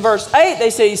Ghost. In verse 8, they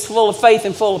said he's full of faith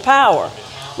and full of power.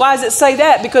 Why does it say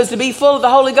that? Because to be full of the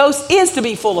Holy Ghost is to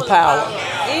be full of power.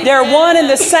 They're one and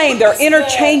the same. They're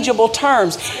interchangeable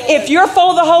terms. If you're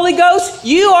full of the Holy Ghost,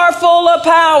 you are full of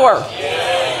power.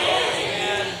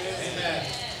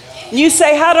 You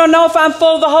say, how do I know if I'm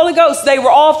full of the Holy Ghost? They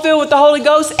were all filled with the Holy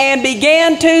Ghost and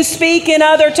began to speak in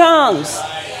other tongues.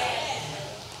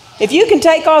 If you can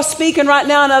take off speaking right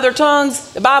now in other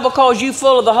tongues, the Bible calls you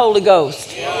full of the Holy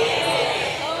Ghost.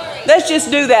 Let's just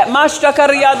do that. Now,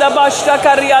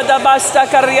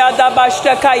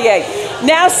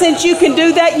 since you can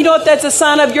do that, you know what? That's a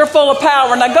sign of you're full of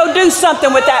power. Now go do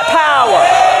something with that power.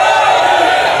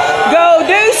 Go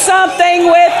do something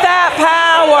with that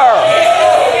power.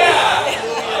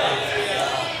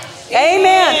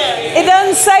 Amen. It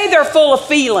doesn't say they're full of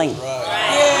feeling.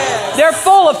 They're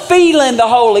full of feeling the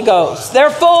Holy Ghost. They're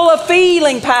full of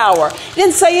feeling power. It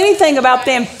didn't say anything about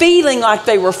them feeling like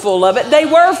they were full of it. They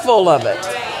were full of it.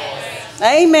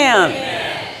 Amen.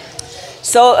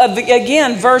 So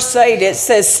again, verse 8, it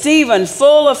says, Stephen,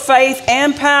 full of faith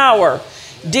and power,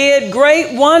 did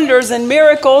great wonders and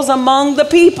miracles among the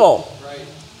people.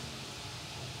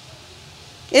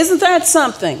 Isn't that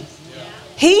something?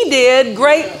 He did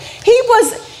great. He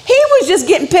was just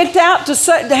getting picked out to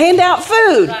hand out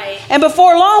food. Right. And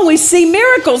before long, we see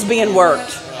miracles being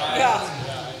worked. Yeah.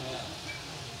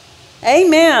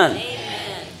 Amen.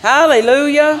 Amen.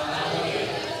 Hallelujah.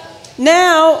 Hallelujah.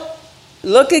 Now,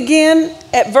 look again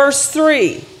at verse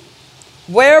 3.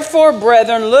 Wherefore,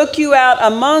 brethren, look you out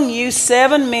among you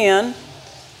 7 men.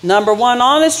 Number 1,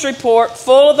 honest report,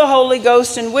 full of the Holy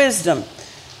Ghost and wisdom.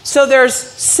 So there's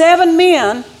 7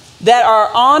 men that are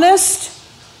honest.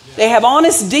 They have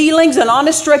honest dealings and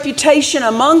honest reputation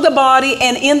among the body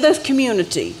and in the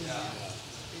community.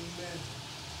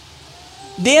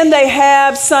 Then they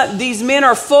have these men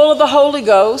are full of the Holy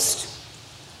Ghost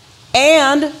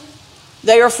and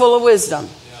they are full of wisdom.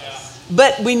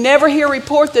 But we never hear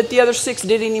report that the other 6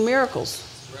 did any miracles.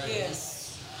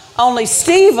 Only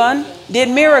Stephen did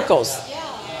miracles.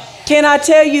 Can I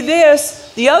tell you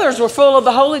this? The others were full of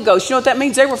the Holy Ghost. You know what that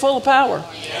means? They were full of power.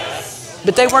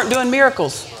 But they weren't doing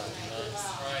miracles.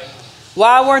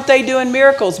 Why weren't they doing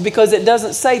miracles? Because it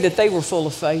doesn't say that they were full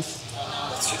of faith.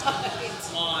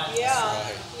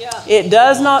 It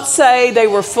does not say they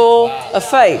were full of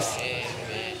faith.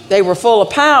 They were full of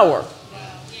power.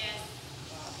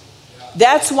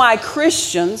 That's why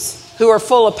Christians who are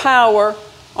full of power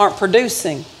aren't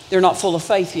producing. They're not full of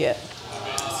faith yet.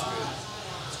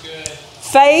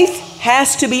 Faith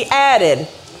has to be added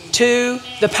to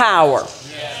the power.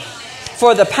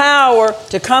 For the power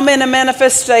to come in a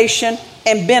manifestation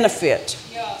and benefit.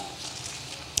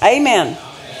 Amen.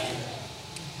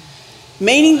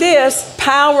 Meaning this,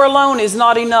 power alone is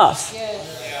not enough.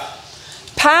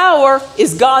 Power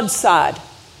is God's side.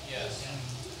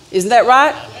 Isn't that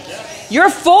right?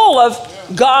 You're full of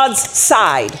God's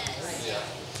side.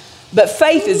 But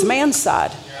faith is man's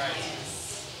side.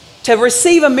 To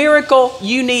receive a miracle,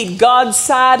 you need God's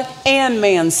side and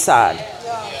man's side.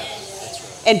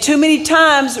 And too many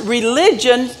times,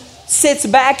 religion sits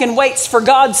back and waits for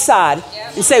God's side.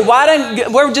 And say,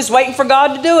 we're just waiting for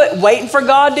God to do it, waiting for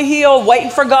God to heal, waiting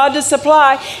for God to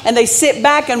supply. And they sit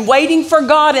back and waiting for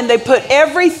God, and they put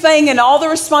everything and all the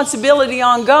responsibility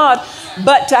on God.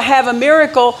 But to have a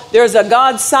miracle, there's a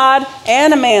God's side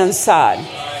and a man's side.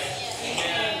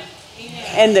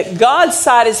 And that God's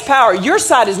side is power. Your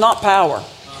side is not power.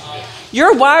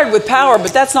 You're wired with power,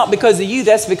 but that's not because of you,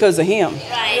 that's because of Him.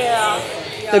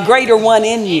 The greater one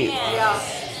in you.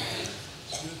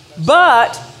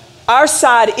 But our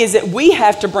side is that we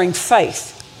have to bring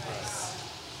faith.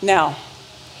 Now,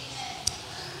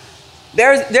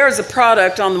 there's a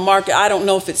product on the market. I don't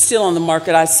know if it's still on the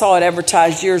market. I saw it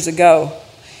advertised years ago.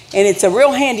 And it's a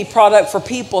real handy product for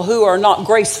people who are not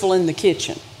graceful in the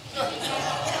kitchen.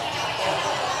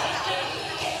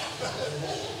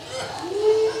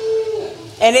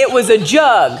 And it was a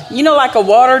jug. You know, like a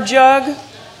water jug?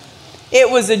 It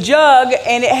was a jug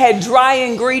and it had dry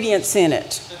ingredients in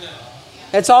it.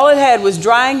 That's all it had was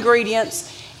dry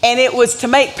ingredients, and it was to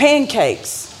make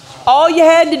pancakes. All you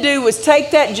had to do was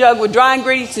take that jug with dry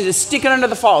ingredients and just stick it under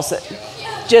the faucet.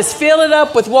 Just fill it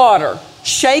up with water,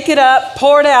 shake it up,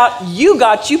 pour it out. You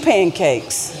got you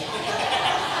pancakes.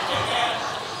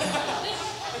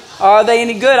 Are they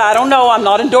any good? I don't know. I'm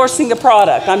not endorsing the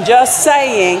product. I'm just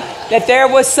saying that there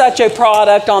was such a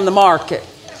product on the market.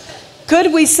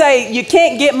 Could we say you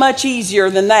can't get much easier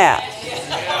than that?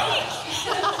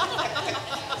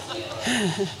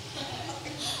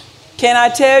 Can I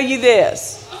tell you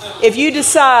this? If you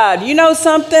decide, you know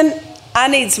something, I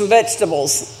need some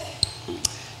vegetables.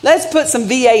 Let's put some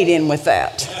V8 in with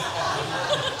that.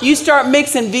 You start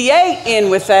mixing V8 in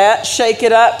with that, shake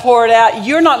it up, pour it out.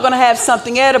 You're not going to have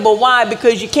something edible. Why?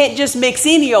 Because you can't just mix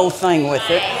any old thing with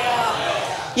it.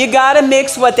 You got to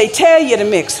mix what they tell you to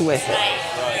mix with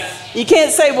it. You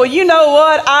can't say, well, you know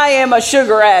what? I am a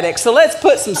sugar addict, so let's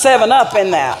put some 7-Up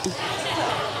in that.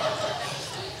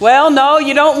 Well, no,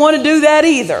 you don't want to do that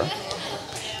either.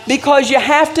 Because you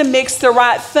have to mix the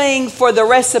right thing for the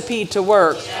recipe to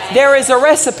work. There is a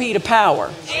recipe to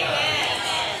power.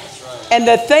 And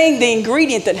the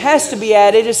ingredient that has to be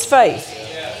added is faith.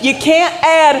 You can't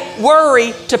add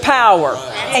worry to power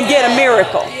and get a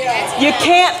miracle. You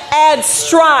can't add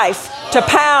strife to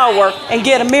power and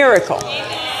get a miracle.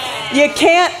 You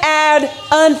can't add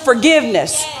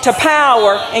unforgiveness to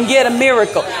power and get a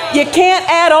miracle. You can't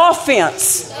add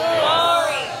offense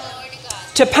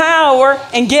to power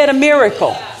and get a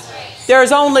miracle.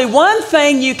 There's only one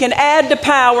thing you can add to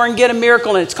power and get a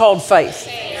miracle, and it's called faith.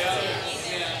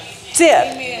 That's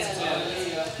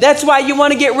it. That's why you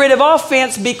want to get rid of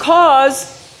offense, because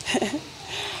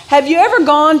have you ever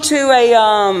gone to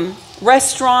a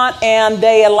restaurant and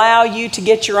they allow you to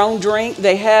get your own drink?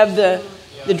 They have the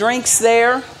drinks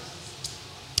there.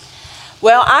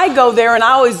 Well, I go there and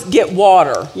I always get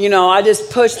water. You know, I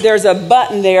just push, there's a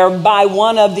button there, buy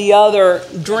one of the other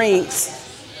drinks.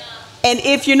 And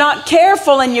if you're not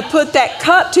careful and you put that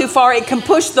cup too far, it can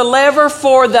push the lever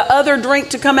for the other drink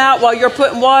to come out while you're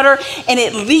putting water, and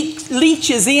it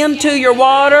leaches into your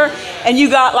water, and you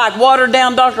got like watered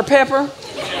down Dr. Pepper.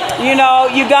 You know,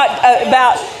 you got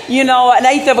about, an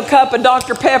eighth of a cup of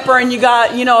Dr. Pepper, and you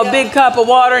got, a big cup of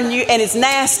water, and it's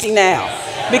nasty now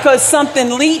because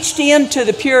something leached into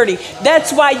the purity.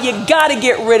 That's why you got to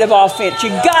get rid of offense. You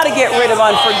got to get rid of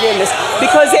unforgiveness,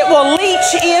 because it will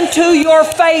leach into your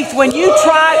faith. When you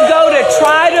go to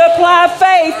apply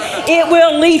faith, it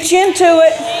will leach into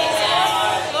it.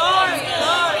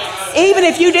 Even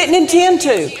if you didn't intend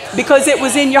to, because it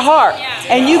was in your heart.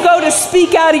 And you go to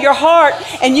speak out of your heart,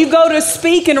 and you go to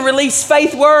speak and release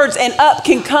faith words, and up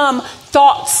can come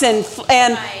thoughts and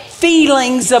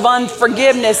feelings of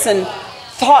unforgiveness and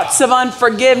thoughts of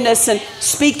unforgiveness and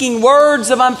speaking words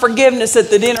of unforgiveness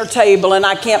at the dinner table. And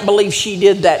I can't believe she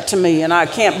did that to me, and I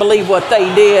can't believe what they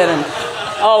did, and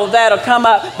all of that will come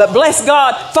up. But bless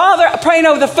God, Father, praying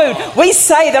over the food, we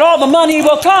say that all the money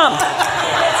will come.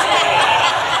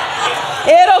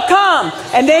 It'll come.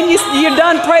 And then you're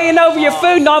done praying over your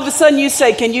food, and all of a sudden you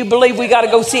say, can you believe we got to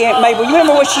go see Aunt Mabel? You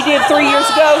remember what she did 3 years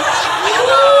ago?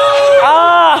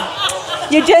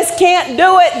 You just can't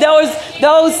do it.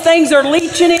 Those things are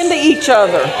leaching into each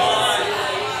other.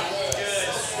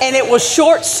 And it will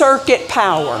short circuit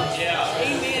power.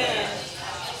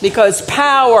 Because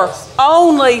power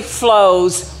only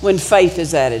flows when faith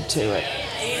is added to it.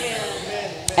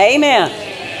 Amen.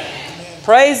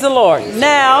 Praise the Lord.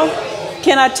 Now,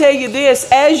 can I tell you this?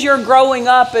 As you're growing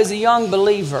up as a young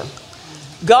believer,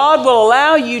 God will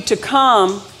allow you to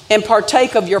come and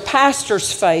partake of your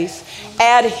pastor's faith,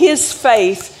 add his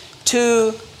faith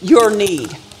to your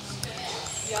need.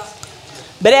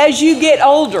 But as you get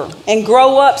older and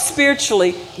grow up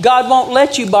spiritually, God won't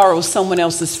let you borrow someone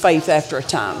else's faith after a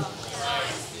time.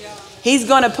 He's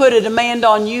going to put a demand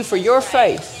on you for your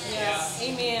faith.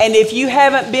 And if you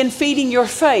haven't been feeding your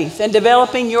faith and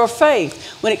developing your faith,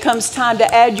 when it comes time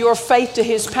to add your faith to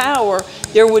his power,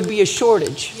 there would be a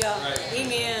shortage.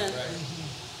 Amen.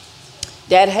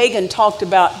 Dad Hagin talked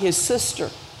about his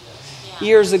sister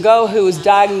years ago who was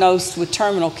diagnosed with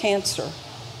terminal cancer.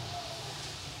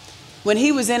 When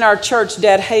he was in our church,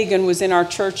 Dad Hagin was in our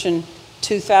church in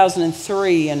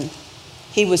 2003, and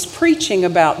he was preaching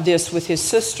about this with his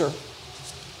sister.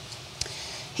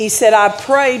 He said, I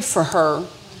prayed for her,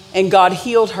 and God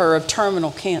healed her of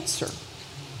terminal cancer.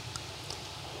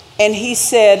 And he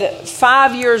said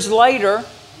 5 years later,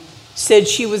 said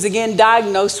she was again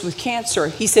diagnosed with cancer.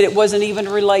 He said it wasn't even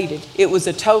related. It was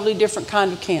a totally different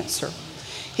kind of cancer.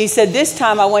 He said, this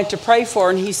time I went to pray for her,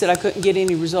 and he said I couldn't get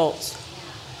any results.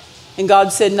 And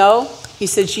God said, no. He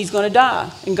said, she's going to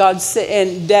die. And God said,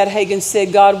 and Dad Hagin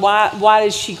said, God, why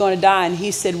is she going to die? And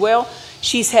he said, well,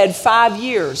 she's had 5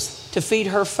 years to feed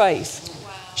her faith.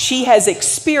 She has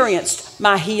experienced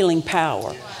my healing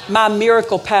power, my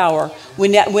miracle power,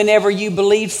 whenever you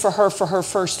believed for her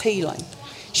first healing.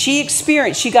 She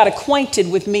got acquainted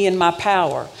with me and my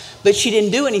power, but she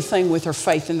didn't do anything with her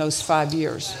faith in those 5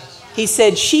 years. He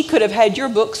said she could have had your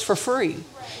books for free.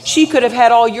 She could have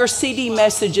had all your CD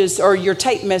messages or your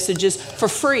tape messages for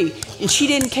free. And she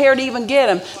didn't care to even get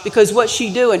them because what's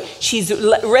she doing? She's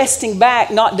resting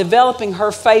back, not developing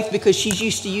her faith because she's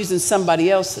used to using somebody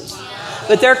else's.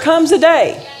 But there comes a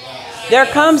day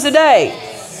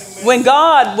when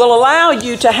God will allow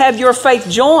you to have your faith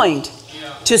joined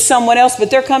to someone else.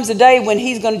 But there comes a day when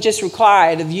He's going to just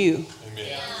require it of you.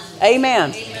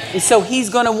 Amen. And so He's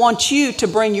going to want you to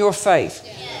bring your faith.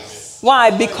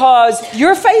 Why? Because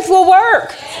your faith will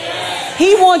work.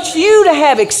 He wants you to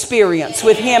have experience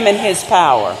with Him and His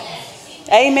power.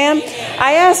 Amen.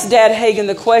 I asked Dad Hagin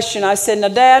the question. I said, now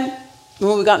Dad,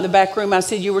 when we got in the back room, I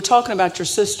said, you were talking about your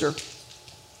sister.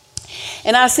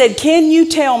 And I said, can you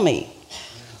tell me,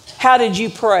 how did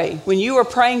you pray? When you were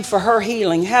praying for her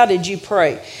healing, how did you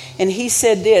pray? And he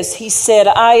said this. He said,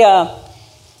 I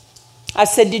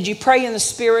said, did you pray in the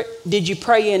Spirit? Did you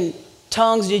pray in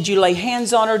tongues? Did you lay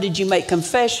hands on her? Did you make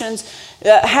confessions?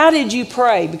 How did you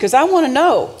pray? Because I want to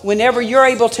know whenever you're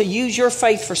able to use your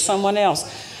faith for someone else.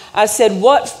 I said,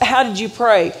 how did you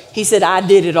pray? He said, I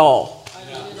did it all.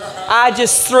 I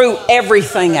just threw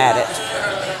everything at it.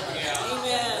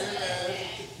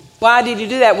 Why did you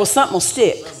do that? Well, something will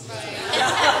stick.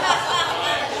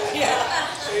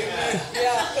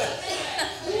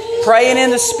 Praying in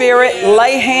the Spirit,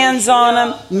 lay hands on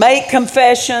them, make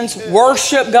confessions,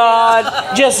 worship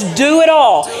God. Just do it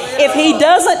all. If He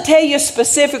doesn't tell you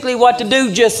specifically what to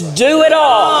do, just do it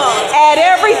all. Add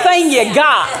everything you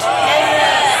got.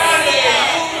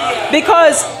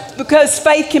 Because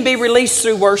faith can be released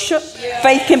through worship.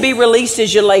 Faith can be released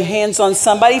as you lay hands on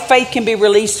somebody. Faith can be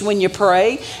released when you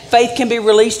pray. Faith can be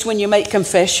released when you make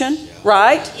confession.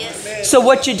 Right? Yes. So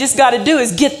what you just got to do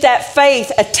is get that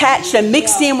faith attached and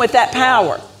mixed in with that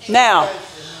power. Now,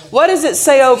 what does it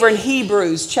say over in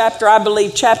Hebrews chapter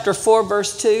 4,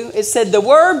 verse 2? It said, the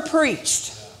word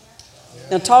preached.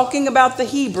 Now, talking about the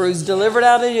Hebrews delivered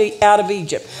out of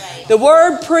Egypt. The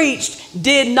word preached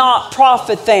did not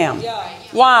profit them.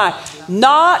 Why?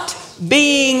 Not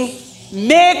being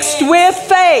mixed with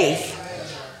faith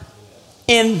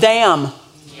in them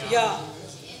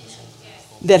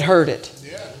that heard it.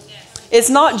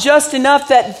 It's not just enough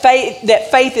that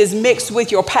faith is mixed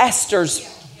with your pastor's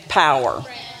power.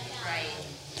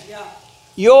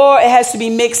 It has to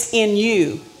be mixed in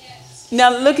you.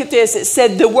 Now look at this. It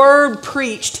said the word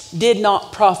preached did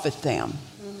not profit them.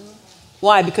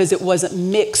 Why? Because it wasn't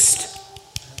mixed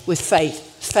with faith.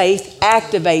 Faith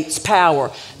activates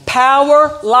power.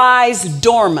 Power lies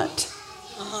dormant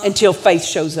until faith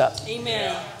shows up.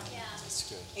 Amen.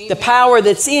 The power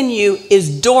that's in you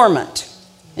is dormant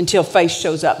until faith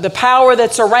shows up. The power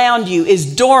that's around you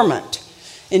is dormant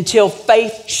until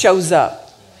faith shows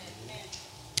up.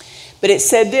 But it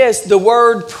said this, the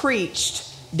word preached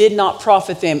did not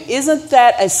profit them. Isn't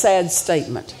that a sad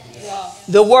statement?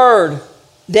 The word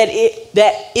that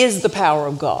is the power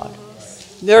of God.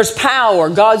 There's power.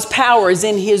 God's power is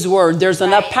in His word. There's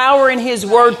enough power in His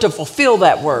word to fulfill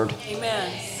that word.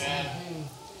 Amen.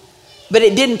 But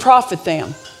it didn't profit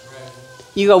them.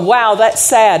 You go, wow, that's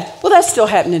sad. Well, that's still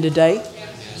happening today.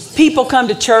 People come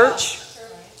to church.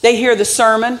 They hear the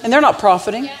sermon and they're not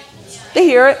profiting. They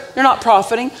hear it. They're not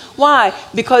profiting. Why?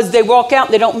 Because they walk out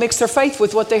and they don't mix their faith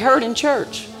with what they heard in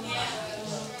church.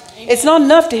 It's not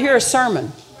enough to hear a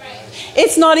sermon.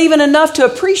 It's not even enough to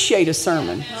appreciate a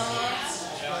sermon.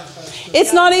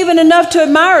 It's not even enough to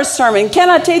admire a sermon. Can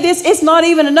I tell you this? It's not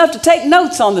even enough to take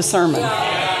notes on the sermon.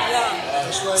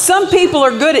 Some people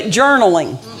are good at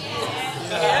journaling.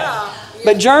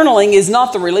 But journaling is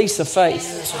not the release of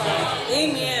faith.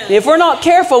 Amen. If we're not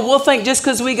careful, we'll think just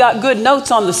because we got good notes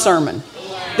on the sermon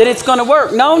that it's going to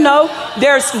work. No.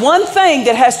 There's one thing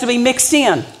that has to be mixed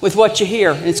in with what you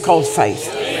hear, and it's called faith.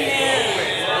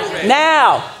 Amen.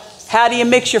 Now, how do you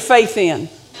mix your faith in?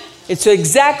 It's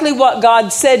exactly what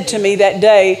God said to me that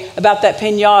day about that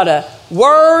piñata.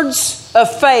 Words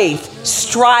of faith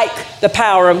strike the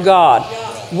power of God.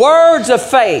 Words of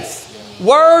faith.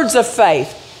 Words of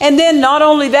faith. And then not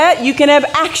only that, you can have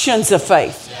actions of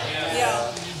faith.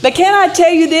 But can I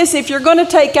tell you this? If you're going to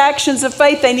take actions of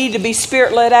faith, they need to be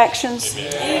Spirit-led actions.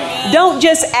 Amen. Don't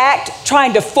just act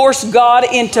trying to force God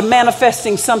into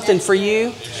manifesting something for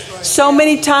you. So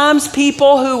many times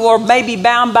people who are maybe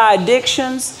bound by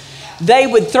addictions, they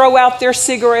would throw out their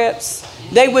cigarettes.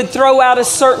 They would throw out a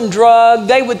certain drug.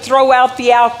 They would throw out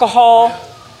the alcohol.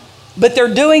 But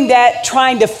they're doing that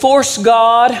trying to force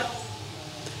God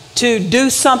to do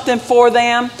something for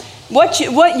them. What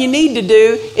you need to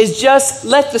do is just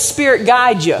let the Spirit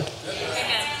guide you.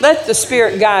 Let the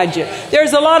Spirit guide you.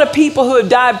 There's a lot of people who have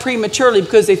died prematurely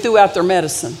because they threw out their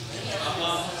medicine.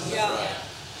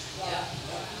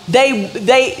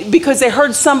 because they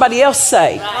heard somebody else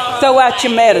say, throw out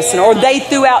your medicine, or they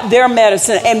threw out their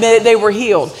medicine and they were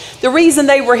healed. The reason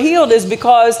they were healed is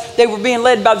because they were being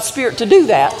led by the Spirit to do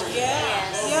that.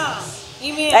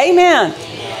 Amen.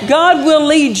 God will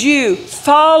lead you.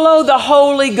 Follow the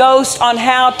Holy Ghost on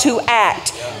how to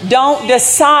act. Don't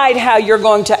decide how you're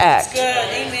going to act.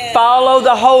 Follow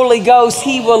the Holy Ghost.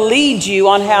 He will lead you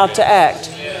on how to act.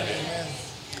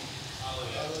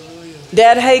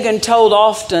 Dad Hagin told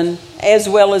often, as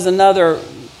well as another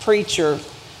preacher,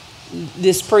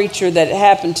 this preacher that it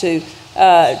happened to,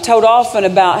 told often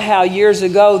about how years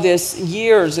ago, in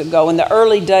the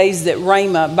early days that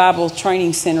Rhema Bible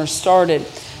Training Center started,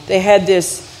 they had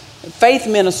this faith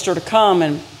minister to come,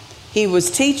 and he was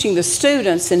teaching the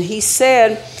students, and he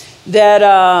said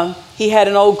that he had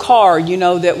an old car,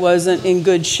 that wasn't in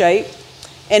good shape,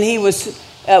 and he was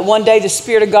one day the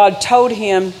Spirit of God told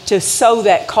him to sew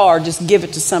that car, just give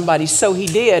it to somebody. So he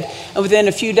did, and within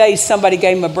a few days somebody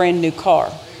gave him a brand new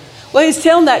car. Well, he's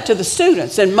telling that to the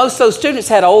students, and most of those students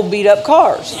had old beat up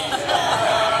cars.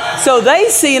 So they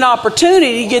see an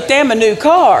opportunity to get them a new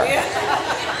car.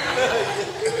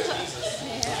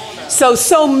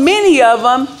 So many of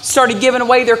them started giving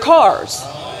away their cars.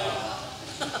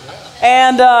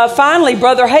 And finally,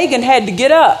 Brother Hagin had to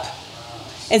get up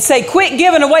and say, quit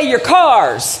giving away your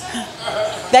cars.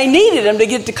 They needed him to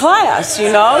get to class,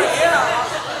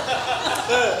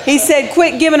 He said,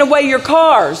 quit giving away your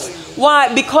cars.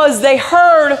 Why? Because they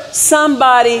heard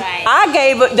somebody,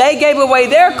 they gave away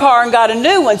their car and got a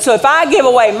new one. So if I give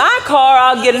away my car,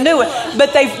 I'll get a new one.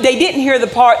 But they didn't hear the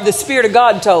part the Spirit of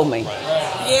God told me.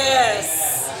 Yes.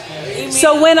 Amen.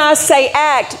 So when I say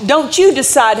act, don't you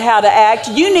decide how to act.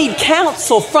 You need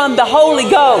counsel from the Holy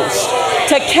Ghost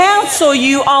to counsel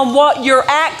you on what your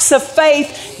acts of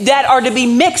faith that are to be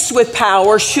mixed with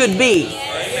power should be.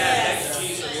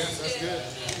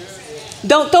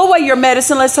 Don't throw away your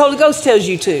medicine unless the Holy Ghost tells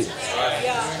you to.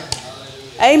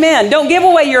 Amen. Don't give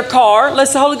away your car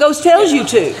unless the Holy Ghost tells you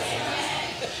to.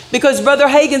 Because Brother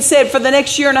Hagin said for the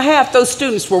next year and a half, those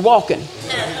students were walking.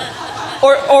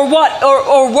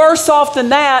 Or worse off than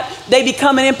that, they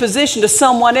become an imposition to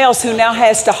someone else who now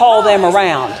has to haul them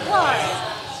around.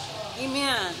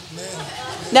 Amen.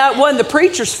 Now, it wasn't the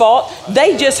preacher's fault.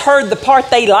 They just heard the part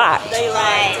they liked.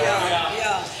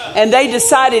 And they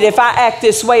decided if I act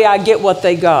this way, I get what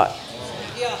they got.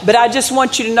 But I just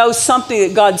want you to know something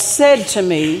that God said to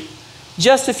me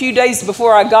just a few days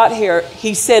before I got here.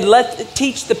 He said,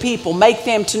 teach the people, make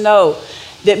them to know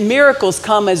that miracles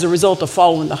come as a result of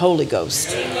following the Holy Ghost.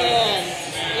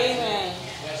 Amen.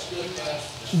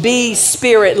 Be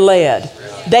Spirit-led.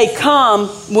 They come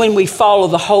when we follow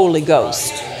the Holy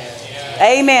Ghost.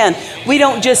 Amen. We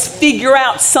don't just figure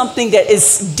out something that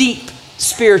is deep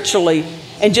spiritually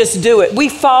and just do it. We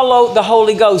follow the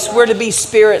Holy Ghost. We're to be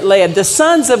Spirit-led. The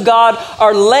sons of God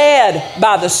are led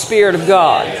by the Spirit of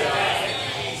God.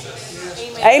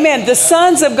 Amen. The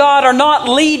sons of God are not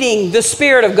leading the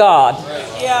Spirit of God.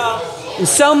 And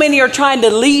so many are trying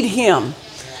to lead Him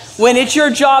when it's your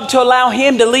job to allow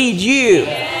Him to lead you.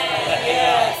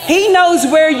 He knows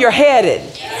where you're headed.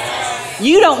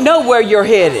 You don't know where you're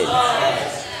headed.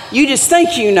 You just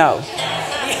think you know.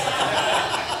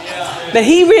 But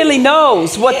He really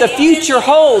knows what the future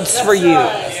holds for you.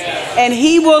 And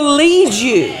He will lead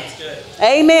you.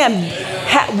 Amen.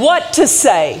 What to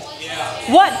say.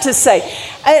 What to say.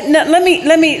 Now, let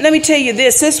me tell you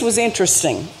this. This was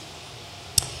interesting.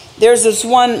 There's this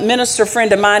one minister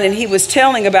friend of mine, and he was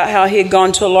telling about how he had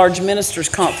gone to a large ministers'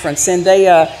 conference. And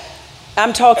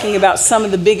I'm talking about some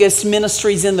of the biggest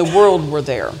ministries in the world were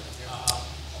there.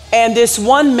 And this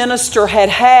one minister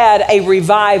had a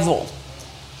revival.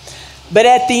 But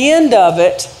at the end of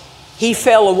it, he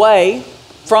fell away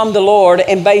from the Lord,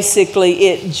 and basically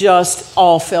it just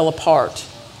all fell apart.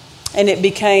 And it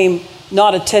became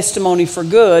not a testimony for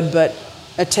good, but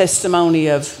a testimony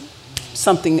of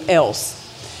something else.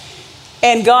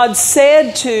 And God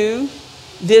said to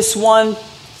this one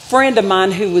friend of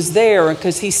mine who was there,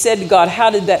 because he said to God, how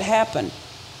did that happen?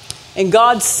 And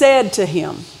God said to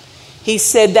him, He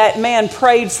said, that man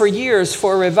prayed for years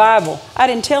for a revival. I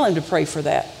didn't tell him to pray for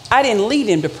that. I didn't lead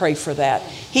him to pray for that.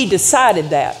 He decided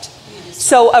that.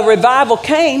 So a revival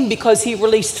came because he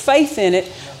released faith in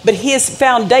it, but his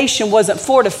foundation wasn't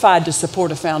fortified to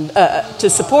support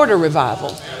a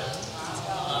revival.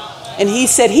 And he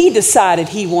said he decided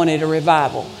he wanted a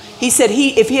revival. He said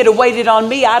if he had waited on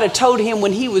me, I'd have told him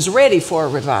when he was ready for a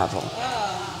revival.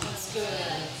 That's good.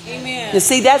 Amen. Now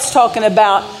see, that's talking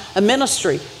about a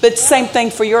ministry, but same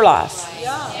thing for your life.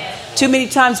 Too many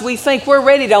times we think we're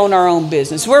ready to own our own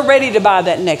business. We're ready to buy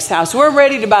that next house. We're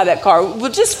ready to buy that car. Well,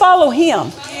 just follow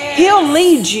Him. He'll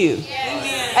lead you.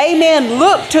 Amen.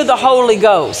 Look to the Holy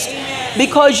Ghost,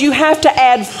 because you have to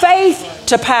add faith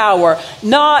to power,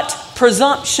 not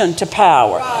presumption to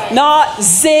power, not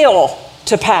zeal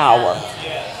to power.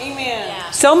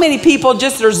 Amen. So many people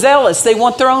just are zealous. They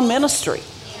want their own ministry.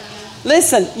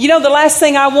 Listen, you know the last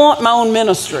thing I want? My own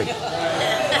ministry.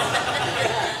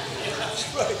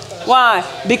 Why?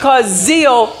 Because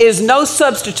zeal is no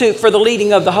substitute for the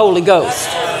leading of the Holy Ghost.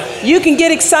 You can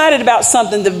get excited about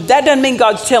something. That doesn't mean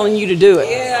God's telling you to do it.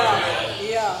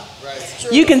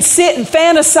 You can sit and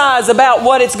fantasize about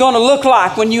what it's going to look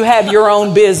like when you have your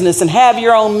own business and have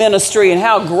your own ministry and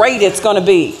how great it's going to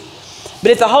be. But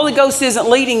if the Holy Ghost isn't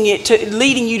leading you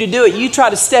to do it, you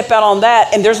try to step out on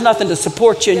that and there's nothing to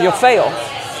support you and you'll fail.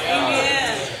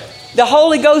 Amen. The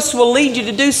Holy Ghost will lead you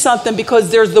to do something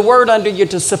because there's the Word under you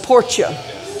to support you.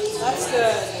 That's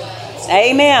good.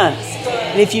 Amen.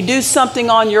 And if you do something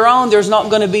on your own, there's not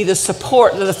going to be the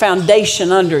support, the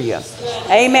foundation under you.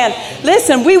 Amen.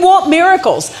 Listen, we want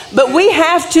miracles, but we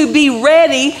have to be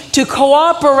ready to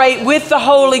cooperate with the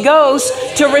Holy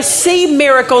Ghost to receive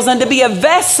miracles and to be a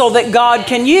vessel that God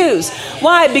can use.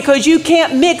 Why? Because you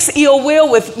can't mix ill will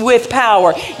with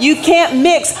power. You can't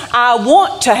mix, I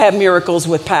want to have miracles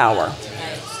with power.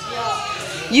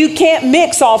 You can't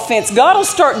mix offense. God will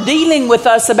start dealing with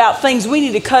us about things we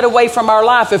need to cut away from our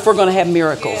life if we're going to have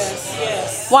miracles.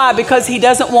 Why? Because He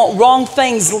doesn't want wrong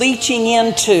things leaching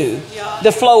into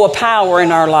the flow of power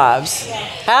in our lives.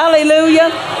 Hallelujah.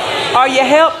 Are you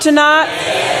helped tonight?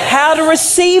 How to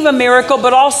receive a miracle,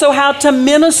 but also how to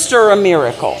minister a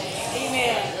miracle.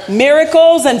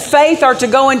 Miracles and faith are to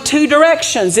go in two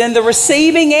directions, in the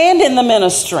receiving and in the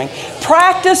ministering.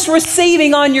 Practice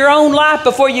receiving on your own life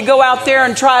before you go out there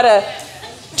and try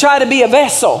to be a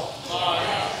vessel.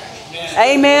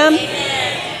 Amen.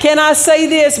 Can I say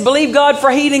this? Believe God for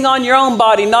healing on your own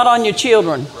body, not on your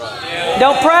children.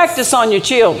 Don't practice on your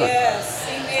children.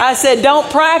 I said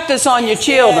don't practice on your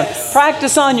children.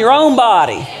 Practice on your own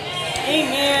body.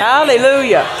 Amen.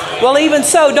 Hallelujah. Well, even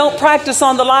so, don't practice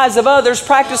on the lives of others.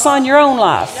 Practice on your own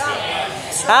life.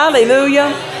 Hallelujah.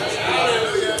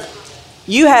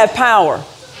 You have power.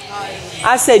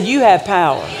 I said you have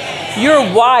power.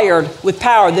 You're wired with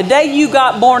power. The day you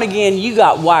got born again, you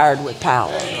got wired with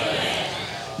power.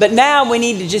 But now we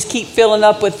need to just keep filling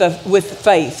up with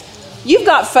faith. You've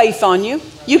got faith on you.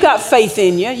 You've got faith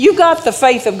in you. You've got the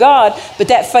faith of God, but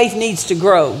that faith needs to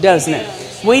grow, doesn't it?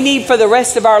 We need for the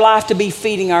rest of our life to be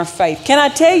feeding our faith. Can I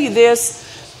tell you this?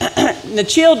 The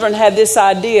children have this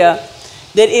idea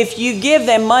that if you give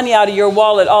them money out of your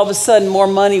wallet, all of a sudden more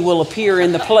money will appear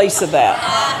in the place of that.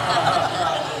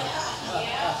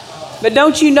 But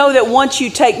don't you know that once you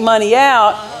take money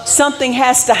out, something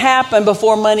has to happen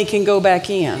before money can go back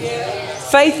in?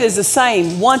 Faith is the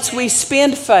same. Once we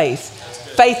spend faith,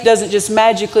 faith doesn't just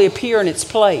magically appear in its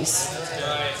place.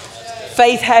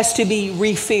 Faith has to be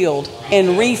refilled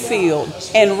and refilled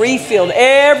and refilled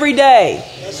every day.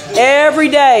 Every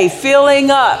day,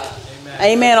 filling up.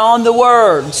 Amen. On the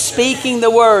Word, speaking the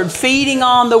Word, feeding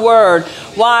on the Word.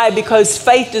 Why? Because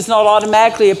faith does not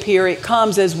automatically appear. It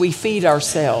comes as we feed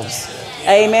ourselves.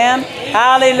 Amen.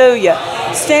 Hallelujah.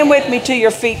 Stand with me to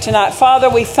your feet tonight. Father,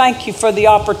 we thank you for the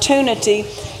opportunity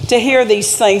to hear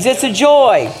these things. It's a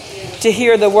joy to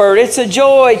hear the Word. It's a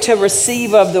joy to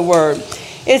receive of the Word.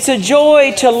 It's a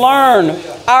joy to learn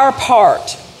our part.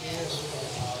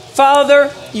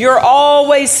 Father, you're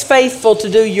always faithful to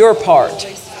do your part.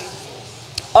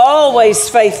 Always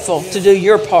faithful to do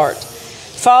your part.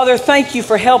 Father, thank you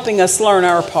for helping us learn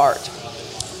our part.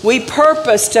 We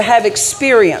purpose to have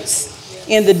experience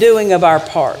in the doing of our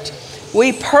part.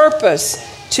 We purpose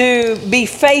to be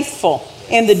faithful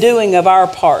in the doing of our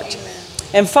part.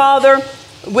 And Father,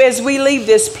 as we leave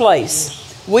this place,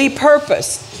 we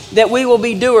purpose that we will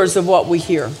be doers of what we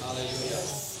hear.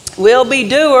 We'll be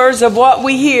doers of what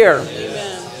we hear.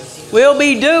 We'll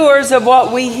be doers of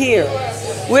what we hear.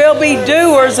 We'll be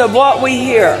doers of what we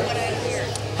hear.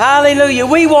 Hallelujah.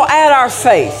 We will add our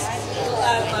faith.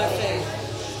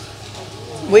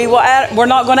 We're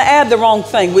not going to add the wrong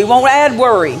thing. We won't add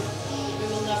worry.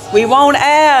 We won't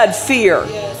add fear.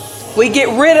 We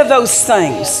get rid of those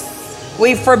things.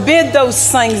 We forbid those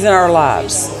things in our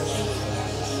lives.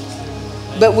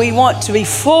 But we want to be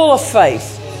full of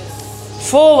faith.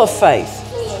 Full of faith.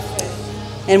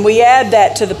 And we add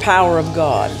that to the power of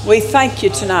God. We thank you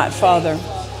tonight, Father.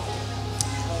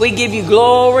 We give you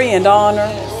glory and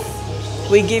honor.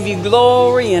 We give you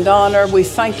glory and honor. We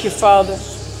thank you, Father.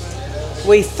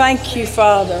 We thank you,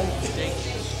 Father.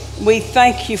 We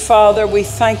thank you, Father. We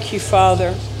thank you,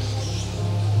 Father.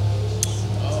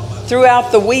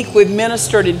 Throughout the week, we've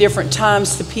ministered at different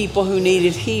times to people who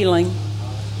needed healing.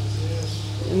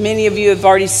 Many of you have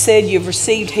already said you've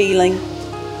received healing.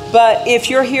 But if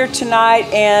you're here tonight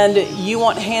and you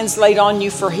want hands laid on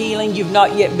you for healing, you've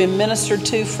not yet been ministered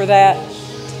to for that,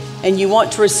 and you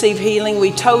want to receive healing,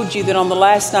 we told you that on the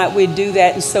last night we'd do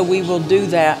that, and so we will do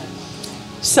that.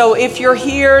 So if you're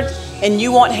here and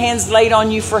you want hands laid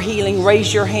on you for healing,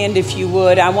 raise your hand if you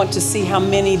would. I want to see how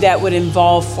many that would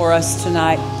involve for us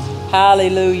tonight.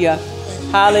 Hallelujah.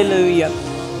 Hallelujah.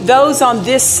 Those on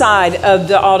this side of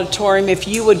the auditorium, if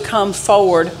you would come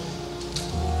forward,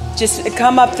 just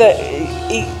come up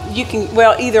you can,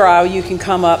 well, either aisle you can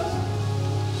come up.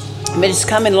 But just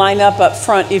come and line up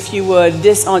front if you would.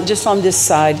 Just on this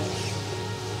side.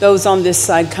 Those on this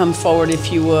side, come forward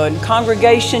if you would.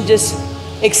 Congregation, just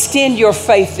extend your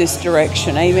faith this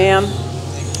direction. Amen.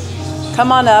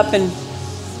 Come on up and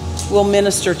we'll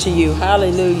minister to you.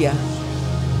 Hallelujah.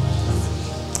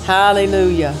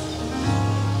 Hallelujah.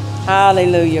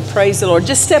 Hallelujah. Praise the Lord.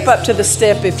 Just step up to the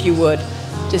step if you would.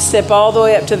 Just step all the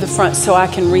way up to the front so I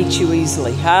can reach you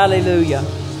easily. Hallelujah.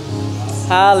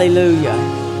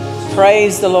 Hallelujah.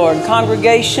 Praise the Lord.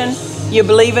 Congregation, you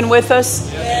believing with us?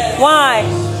 Yes. Why?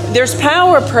 There's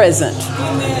power present.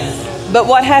 Amen. But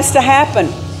what has to happen?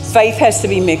 Faith has to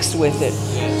be mixed with it.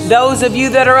 Yes. Those of you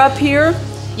that are up here,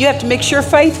 you have to mix your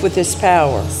faith with this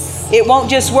power. It won't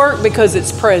just work because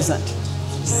it's present.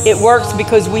 It works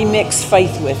because we mix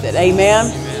faith with it. Amen?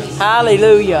 Amen.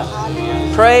 Hallelujah.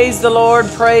 Praise the Lord.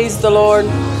 Praise the Lord.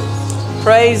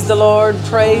 Praise the Lord.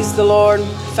 Praise the Lord.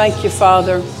 Thank you,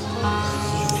 Father.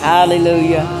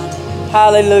 Hallelujah.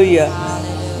 Hallelujah.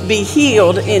 Be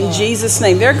healed in Jesus'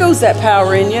 name. There goes that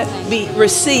power in you.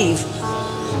 Receive.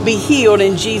 Be healed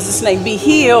in Jesus' name. Be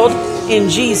healed in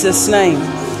Jesus' name.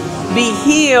 Be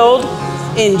healed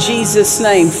in Jesus'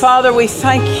 name. Father, we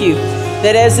thank you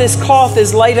that as this cloth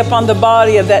is laid upon the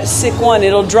body of that sick one,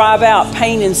 it'll drive out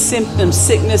pain and symptoms,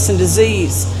 sickness and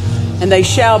disease, and they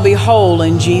shall be whole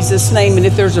in Jesus' name. And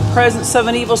if there's a presence of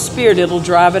an evil spirit, it'll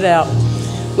drive it out.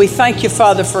 We thank you,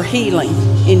 Father, for healing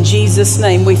in Jesus'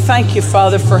 name. We thank you,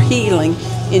 Father, for healing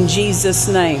in Jesus'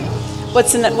 name.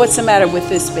 What's the matter with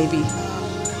this baby?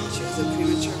 She was a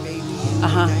premature baby.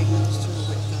 Uh-huh. Diagnosed her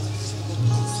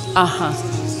with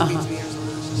Uh-huh.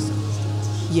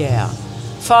 Yeah.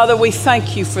 Father, we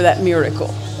thank you for that miracle.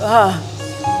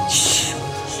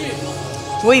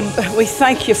 We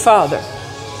thank you, Father.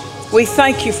 We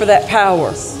thank you for that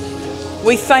power.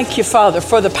 We thank you, Father,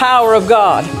 for the power of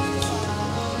God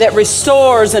that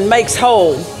restores and makes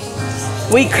whole.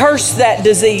 We curse that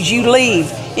disease. You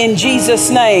leave in Jesus'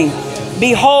 name.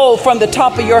 Be whole from the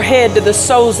top of your head to the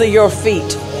soles of your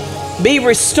feet. Be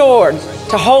restored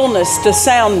to wholeness, to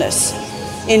soundness.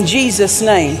 In Jesus'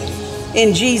 name.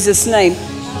 In Jesus' name.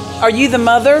 Are you the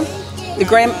mother? The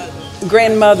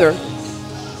grandmother?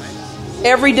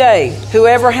 Every day,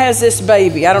 whoever has this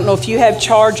baby, I don't know if you have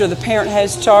charge or the parent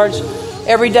has charge,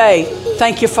 every day,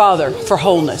 thank you, Father, for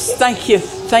wholeness. Thank you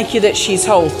that she's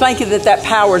whole. Thank you that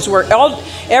power is working.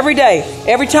 Every day,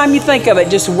 every time you think of it,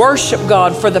 just worship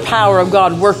God for the power of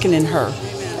God working in her.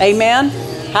 Amen?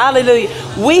 Hallelujah.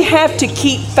 We have to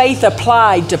keep faith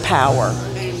applied to power.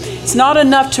 It's not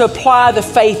enough to apply the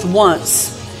faith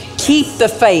once. Keep the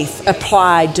faith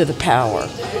applied to the power.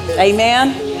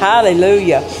 Amen?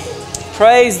 Hallelujah.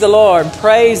 Praise the Lord.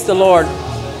 Praise the Lord.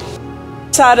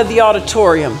 Side of the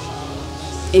auditorium.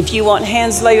 If you want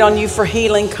hands laid on you for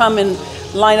healing, come and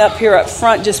line up here up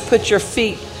front. Just put your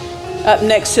feet up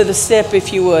next to the step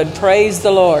if you would. Praise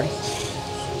the Lord.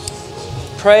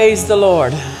 Praise the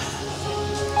Lord.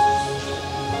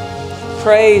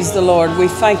 Praise the Lord. We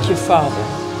thank you,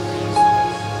 Father.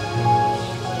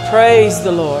 Praise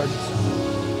the Lord.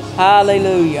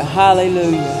 Hallelujah.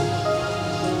 Hallelujah.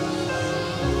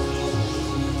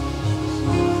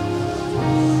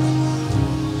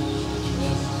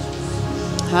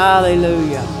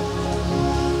 Hallelujah.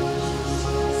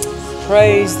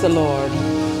 Praise the Lord.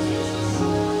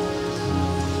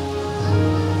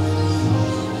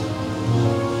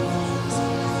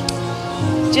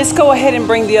 Just go ahead and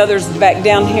bring the others back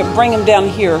down here. Bring them down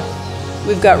here.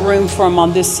 We've got room for them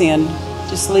on this end.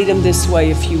 Just lead them this way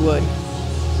if you would.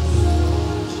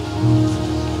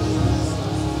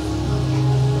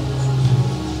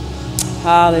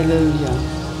 Hallelujah.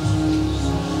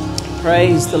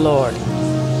 Praise the Lord.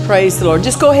 Praise the Lord.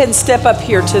 Just go ahead and step up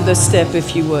here to the step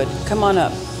if you would. Come on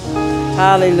up.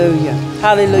 Hallelujah.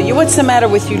 Hallelujah. What's the matter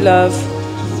with you, love?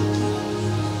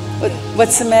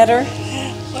 What's the matter?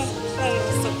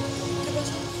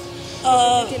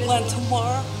 When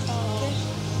tomorrow,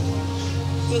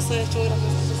 yo sé,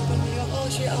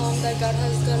 yo that God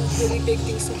has done really big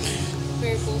things to her,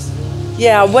 miracles.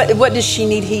 Yeah, what does she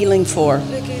need healing for?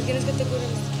 De que quieres que te curen.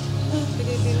 De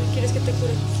que quieres que te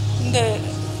curen.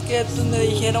 Que me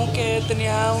dijeron que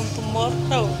tenía un tumor,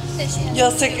 pero That she has,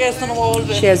 yo sé que esto no va a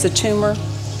volver. She has a tumor.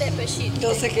 but she,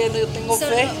 Yo sé que yo tengo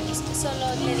fe.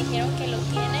 solo le dijeron que lo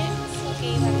tiene o que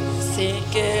iba a. Sí,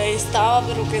 que ahí estaba,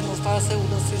 pero que no estaba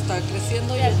seguro si estaba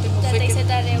creciendo. Yo tengo That fe they que said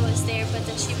that it was there, but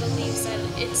that she believes that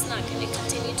it's not going to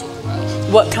continue to grow.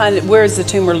 Where is the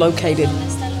tumor located? ¿Dónde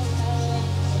está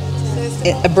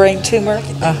locado? A brain tumor?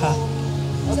 Uh-huh.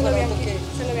 Se lo habían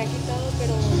quitado,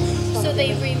 pero. So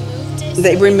they removed it.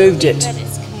 They so removed believe it. That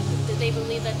they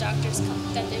believe that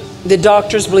The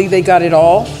doctors believe they got it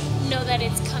all? know that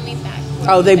it's coming back.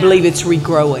 Oh, they believe it's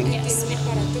regrowing. Yes. tiene un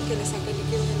aparato que le saca el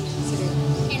líquido del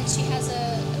cerebro. And she has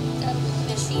a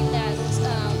machine that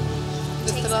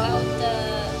takes out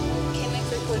the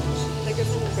chemical. Like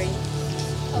it's in the brain.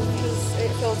 Okay.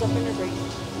 It fills up in her brain.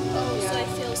 Oh, so it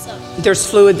fills up. There's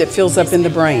fluid that fills up in the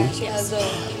brain. She has a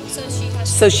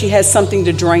So she has something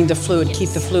to drain the fluid, keep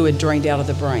the fluid drained out of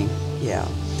the brain. Yeah.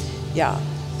 Yeah.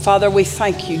 Father, we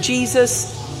thank you.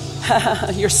 Jesus,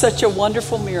 you're such a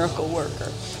wonderful miracle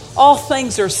worker. All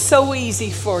things are so easy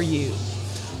for you.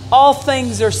 All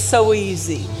things are so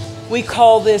easy. We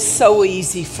call this so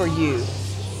easy for you.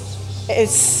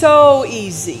 It's so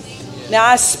easy. Now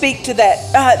I speak to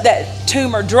that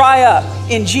tumor, dry up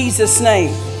in Jesus'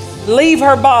 name. Leave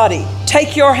her body.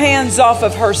 Take your hands off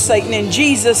of her, Satan, in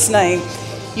Jesus' name.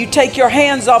 You take your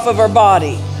hands off of her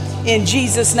body in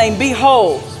Jesus' name. Be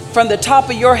whole from the top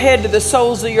of your head to the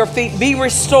soles of your feet. Be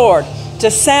restored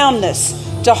to soundness,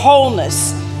 to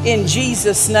wholeness in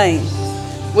Jesus' name.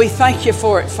 We thank you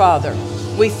for it, Father.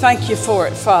 We thank you for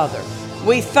it, Father.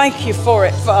 We thank you for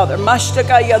it, Father. We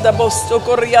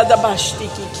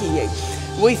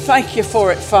thank you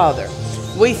for it, Father.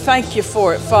 We thank you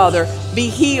for it, Father. Be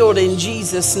healed in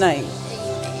Jesus' name.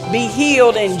 Be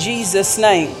healed in Jesus'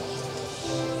 name.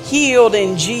 Healed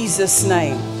in Jesus'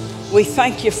 name. We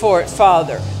thank you for it,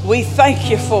 Father. We thank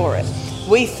you for it.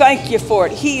 We thank you for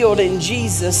it. Healed in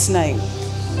Jesus' name.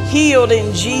 Healed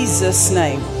in Jesus'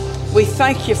 name. We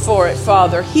thank you for it,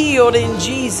 Father. Healed in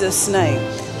Jesus' name.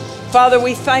 Father,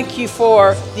 we thank you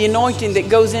for the anointing that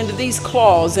goes into these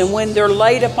claws, and when they're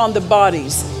laid upon the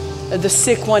bodies of the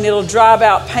sick one, it'll drive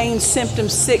out pain,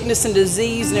 symptoms, sickness, and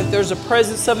disease. And if there's a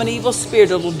presence of an evil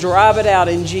spirit, it'll drive it out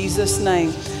in Jesus'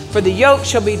 name. For the yoke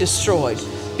shall be destroyed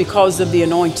because of the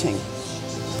anointing.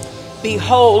 Be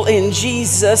whole in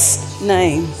Jesus'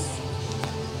 name.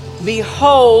 Be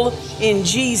whole in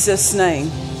Jesus'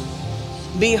 name.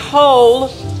 Be whole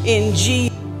in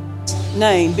Jesus'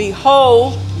 name. Be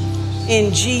whole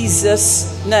in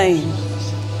Jesus' name.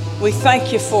 We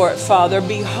thank you for it, Father.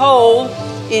 Be whole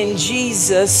in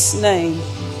Jesus' name.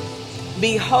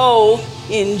 Be whole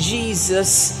in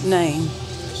Jesus' name.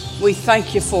 We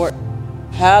thank you for it.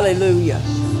 Hallelujah.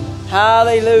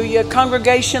 Hallelujah.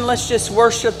 Congregation, let's just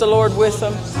worship the Lord with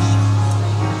them.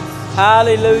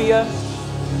 Hallelujah.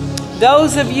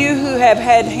 Those of you who have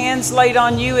had hands laid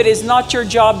on you, it is not your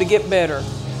job to get better.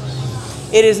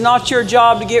 It is not your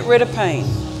job to get rid of pain.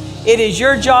 It is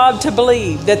your job to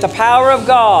believe that the power of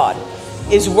God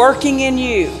is working in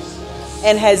you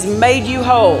and has made you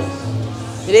whole.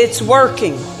 It's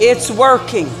working. It's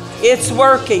working. It's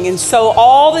working. And so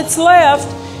all that's left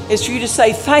is for you to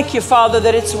say, thank you, Father,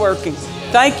 that it's working.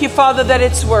 Thank you, Father, that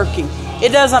it's working.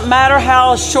 It doesn't matter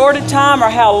how short a time or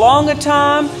how long a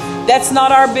time. That's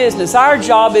not our business. Our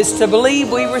job is to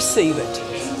believe we receive it.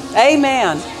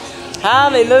 Amen.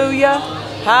 Hallelujah.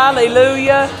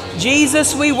 Hallelujah.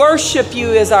 Jesus, we worship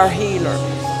you as our healer.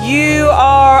 You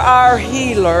are our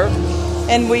healer,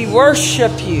 and we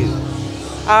worship you,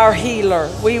 our healer.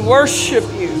 We worship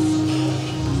you.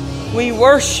 We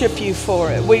worship you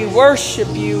for it. We worship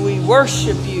you. We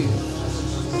worship you.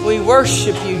 We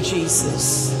worship you,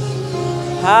 Jesus.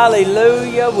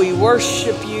 Hallelujah. We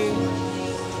worship you.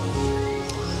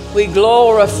 We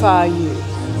glorify you.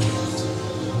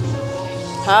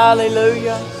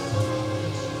 Hallelujah.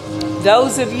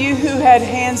 Those of you who had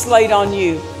hands laid on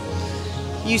you,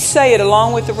 you say it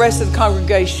along with the rest of the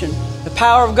congregation. The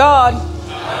power of God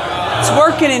is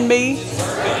working in me.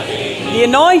 The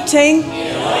anointing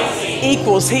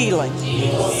equals healing.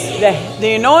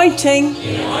 The anointing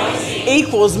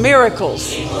equals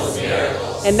miracles.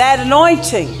 And that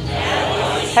anointing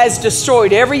has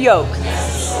destroyed every yoke.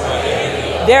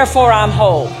 Therefore, I'm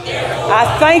whole.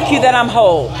 I thank you that I'm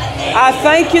whole. I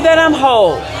thank you that I'm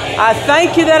whole. I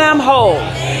thank you that I'm whole.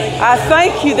 I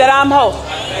thank you that I'm whole.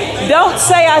 Don't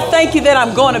say I thank you that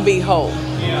I'm going to be whole.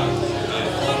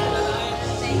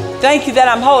 Thank you that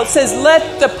I'm whole. It says,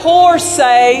 let the poor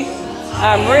say,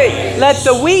 I'm rich. Let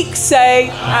the weak say,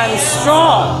 I'm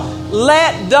strong.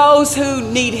 Let those who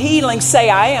need healing say,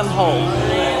 I am whole.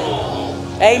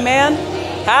 Amen.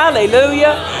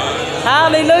 Hallelujah.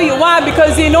 Hallelujah. Why?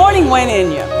 Because the anointing went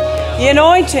in you. The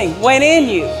anointing went in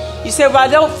you. You say, well, I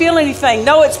don't feel anything.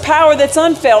 No, it's power that's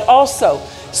unfelt also.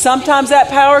 Sometimes that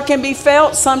power can be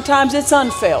felt. Sometimes it's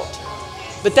unfelt.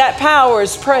 But that power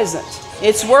is present.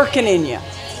 It's working in you.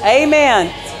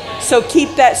 Amen. So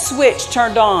keep that switch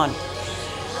turned on.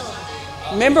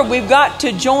 Remember, we've got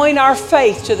to join our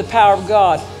faith to the power of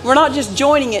God. We're not just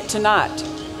joining it tonight.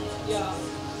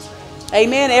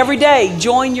 Amen. Every day,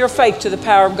 join your faith to the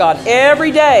power of God.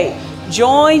 Every day,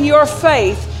 join your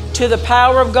faith to the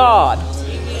power of God.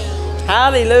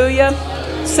 Hallelujah.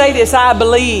 Say this, I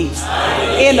believe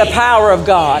in the power of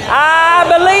God. I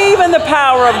believe in the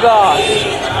power of God.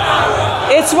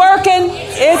 It's working.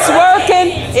 It's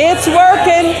working. It's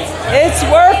working. It's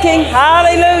working.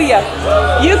 Hallelujah.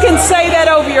 You can say that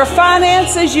over your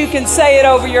finances. You can say it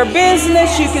over your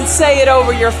business. You can say it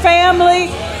over your family.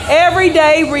 Every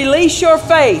day, release your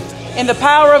faith in the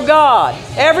power of God.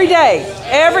 Every day.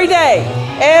 Every day.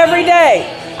 Every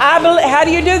day. How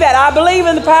do you do that? I believe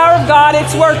in the power of God.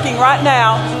 It's working right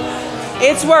now.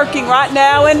 It's working right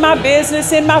now in my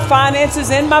business, in my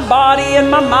finances, in my body, in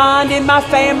my mind, in my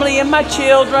family, in my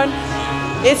children.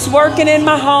 It's working in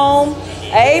my home.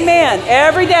 Amen.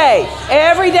 Every day.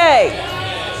 Every day.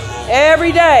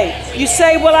 Every day. You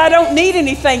say, well, I don't need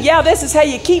anything. Yeah, this is how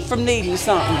you keep from needing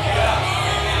something.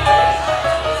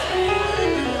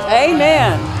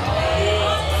 Amen.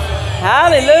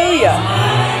 Hallelujah.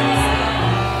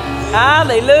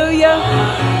 Hallelujah.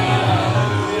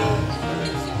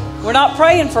 We're not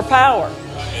praying for power.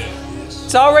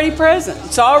 It's already present.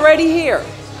 It's already here.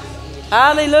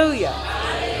 Hallelujah.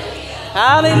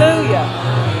 Hallelujah.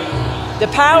 The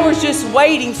power's just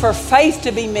waiting for faith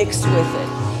to be mixed with it.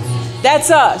 That's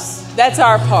us. That's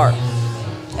our part.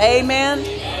 Amen.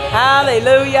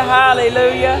 Hallelujah.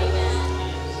 Hallelujah.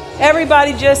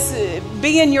 Everybody just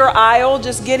be in your aisle.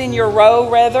 Just get in your row,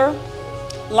 rather.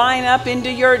 Line up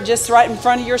into your, just right in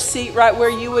front of your seat, right where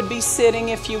you would be sitting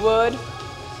if you would.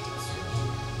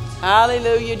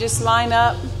 Hallelujah. Just line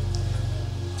up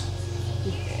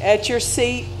at your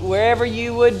seat, wherever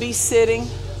you would be sitting.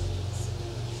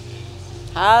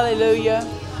 Hallelujah.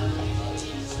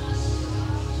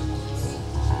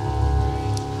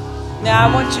 Now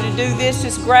I want you to do this.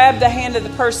 Just grab the hand of the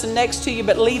person next to you,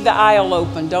 but leave the aisle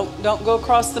open. Don't go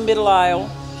across the middle aisle.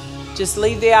 Just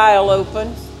leave the aisle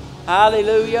open.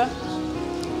 Hallelujah.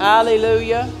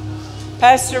 Hallelujah.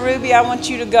 Pastor Ruby, I want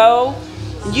you to go.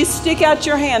 You stick out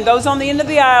your hand. Those on the end of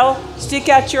the aisle, stick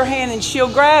out your hand and she'll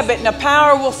grab it and the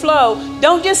power will flow.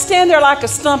 Don't just stand there like a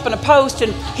stump and a post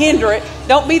and hinder it.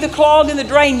 Don't be the clog in the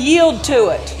drain. Yield to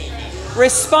it.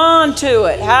 Respond to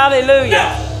it.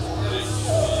 Hallelujah.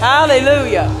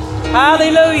 Hallelujah.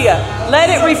 Hallelujah.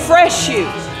 Let it refresh you.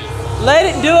 Let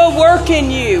it do a work in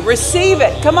you. Receive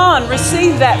it. Come on,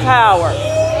 receive that power.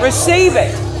 Receive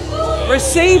it.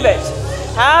 Receive it.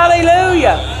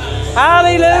 Hallelujah.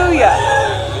 Hallelujah.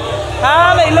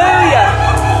 Hallelujah.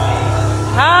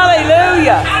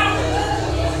 Hallelujah.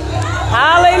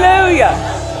 Hallelujah.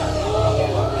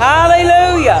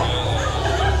 Hallelujah.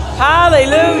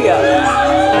 Hallelujah.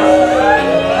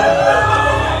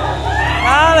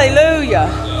 Hallelujah.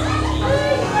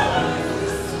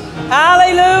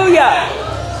 Hallelujah.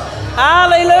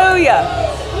 Hallelujah.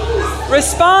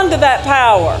 Respond to that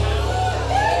power.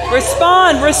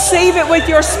 Respond. Receive it with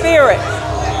your spirit.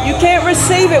 You can't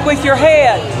receive it with your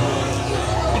head.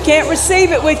 You can't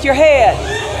receive it with your head.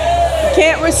 You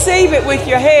can't receive it with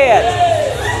your head.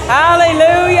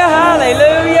 Hallelujah.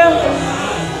 Hallelujah.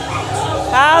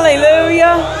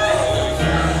 Hallelujah.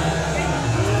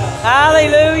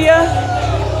 Hallelujah.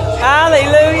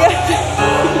 Hallelujah.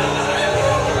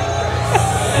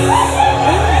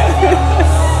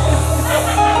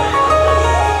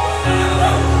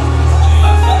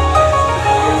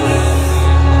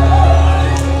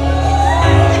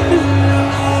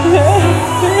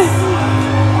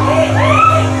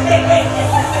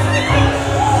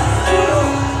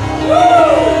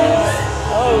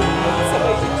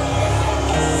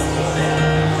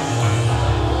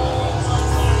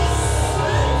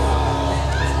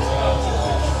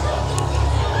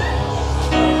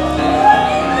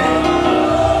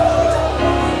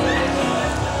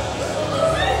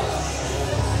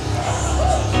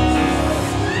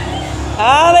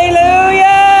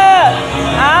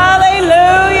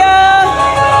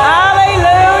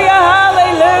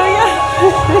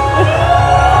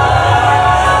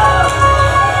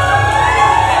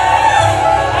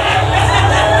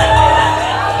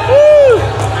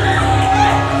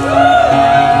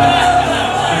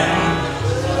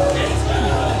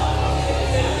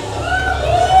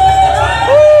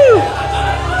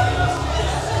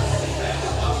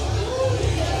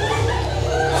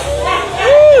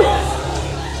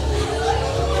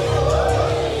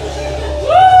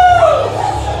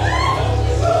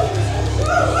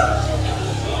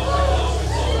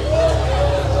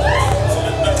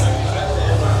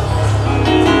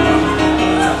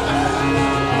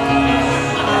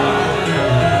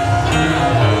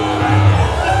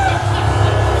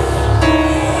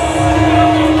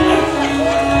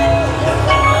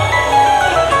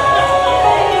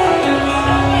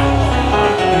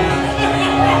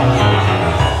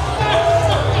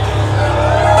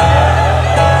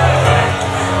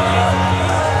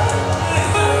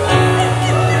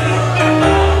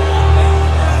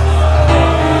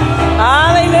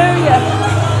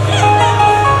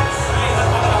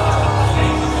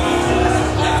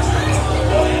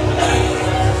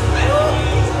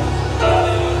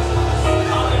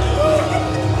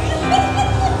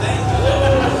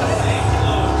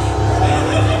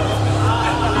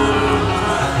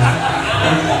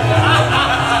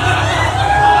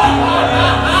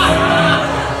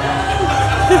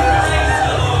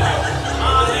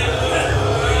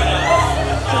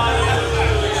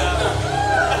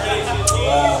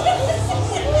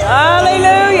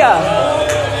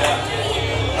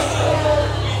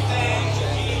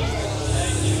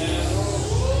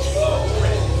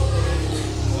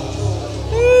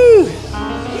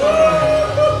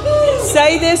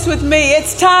 this with me.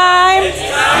 It's time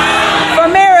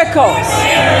for miracles.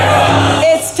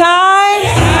 It's time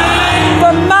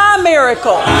for my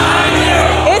miracle.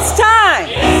 It's time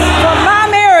for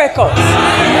my miracles.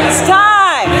 It's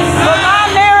time for my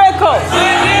miracles.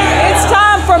 It's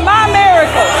time for my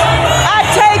miracles. I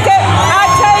take it.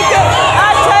 I take it.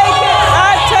 I take it.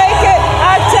 I take it.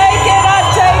 I take it. I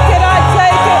take it. I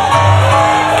take it.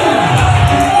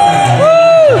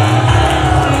 Woo!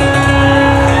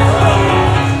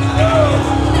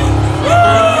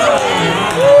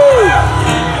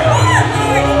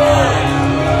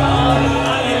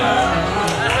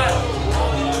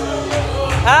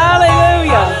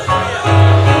 Hallelujah.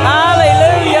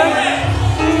 Hallelujah.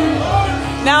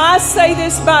 Now I say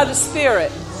this by the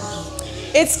Spirit.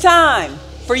 It's time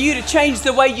for you to change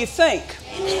the way you think.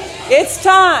 It's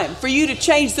time for you to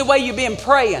change the way you've been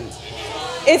praying.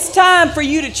 It's time for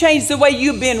you to change the way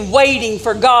you've been waiting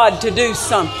for God to do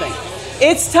something.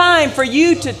 It's time for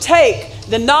you to take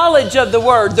the knowledge of the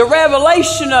Word, the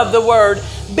revelation of the Word,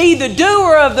 be the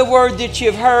doer of the Word that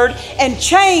you've heard, and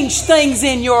change things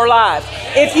in your life.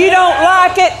 If you don't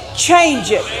like it,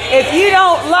 change it. If you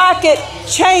don't like it,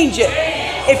 change it.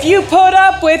 If you put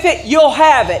up with it, you'll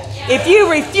have it. If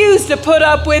you refuse to put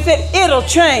up with it, it'll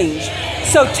change.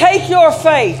 So take your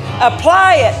faith,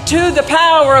 apply it to the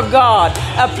power of God.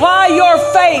 Apply your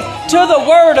faith to the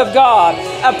Word of God.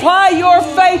 Apply your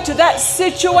faith to that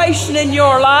situation in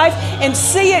your life and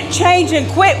see it change,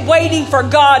 and quit waiting for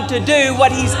God to do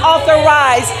what He's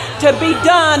authorized to be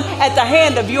done at the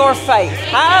hand of your faith.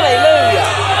 Hallelujah.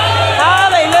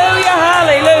 Hallelujah.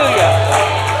 Hallelujah.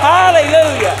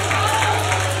 Hallelujah.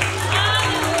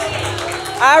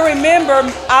 I remember,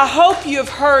 I hope you've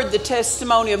heard the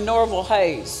testimony of Norval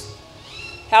Hayes,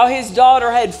 how his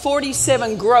daughter had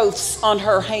 47 growths on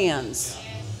her hands.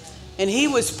 And he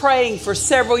was praying for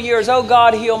several years, oh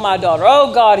God, heal my daughter.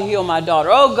 Oh God, heal my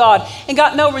daughter. Oh God, and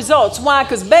got no results. Why?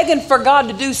 Because begging for God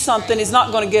to do something is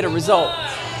not going to get a result.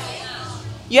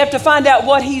 You have to find out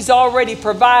what He's already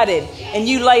provided, and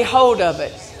you lay hold of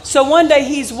it. So one day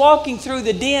he's walking through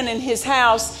the den in his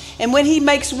house, and when he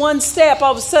makes one step,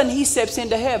 all of a sudden he steps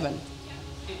into heaven.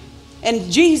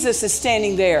 And Jesus is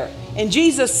standing there. And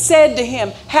Jesus said to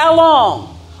him, how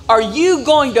long are you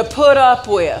going to put up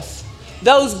with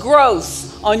those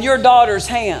growths on your daughter's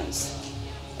hands?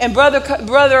 And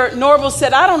Brother Norval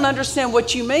said, I don't understand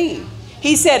what you mean.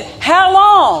 He said, how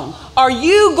long are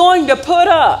you going to put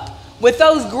up with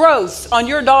those growths on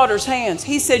your daughter's hands?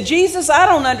 He said, Jesus, I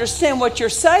don't understand what you're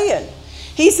saying.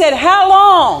 He said, how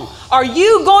long are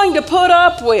you going to put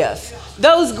up with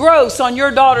those growths on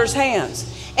your daughter's hands?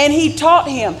 And he taught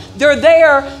him, they're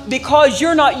there because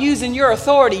you're not using your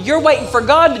authority. You're waiting for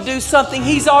God to do something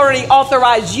He's already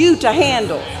authorized you to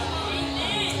handle.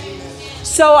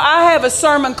 So I have a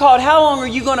sermon called, how long are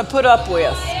you going to put up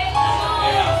with? ...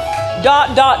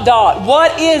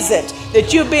 What is it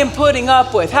that you've been putting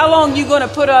up with? How long are you going to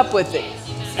put up with it?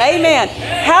 Amen.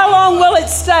 How long will it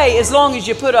stay? As long as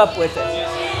you put up with it.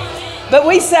 But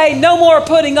we say no more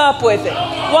putting up with it.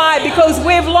 Why? Because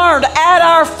we've learned to add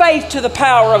our faith to the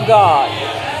power of God.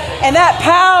 And that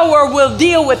power will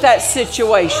deal with that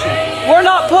situation. We're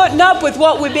not putting up with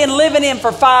what we've been living in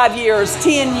for 5 years,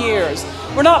 10 years.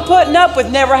 We're not putting up with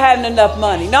never having enough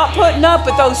money. Not putting up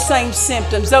with those same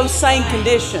symptoms, those same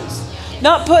conditions.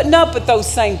 Not putting up with those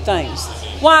same things.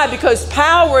 Why? Because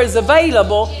power is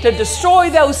available to destroy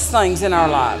those things in our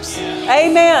lives.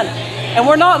 Amen. And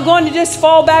we're not going to just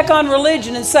fall back on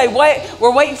religion and say, wait,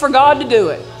 we're waiting for God to do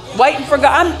it. Waiting for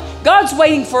God. God's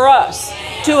waiting for us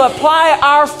to apply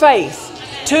our faith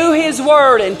to His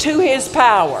Word and to His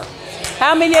power.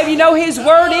 How many of you know His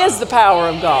Word is the power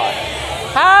of God?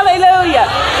 Hallelujah.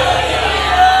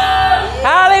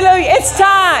 Hallelujah. It's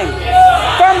time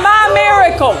for my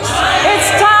miracles. It's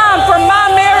time for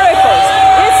my miracles.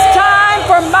 It's time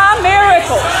for my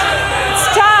miracles. It's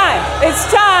time. It's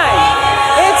time.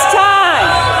 It's time.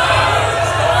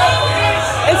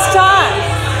 It's time.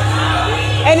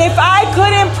 And if I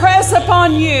could impress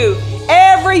upon you,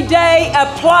 every day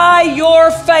apply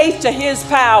your faith to His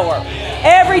power.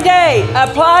 Every day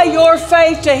apply your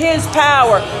faith to His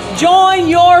power. Join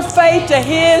your faith to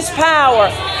His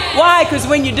power. Why? Because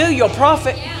when you do, you'll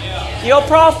profit. You'll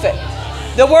profit.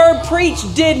 The word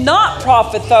preached did not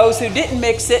profit those who didn't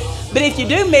mix it. But if you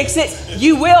do mix it,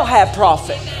 you will have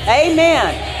profit.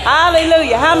 Amen.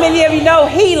 Hallelujah. How many of you know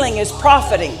healing is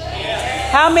profiting?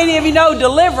 How many of you know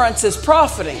deliverance is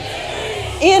profiting?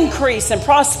 Increase and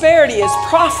prosperity is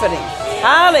profiting.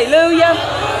 Hallelujah.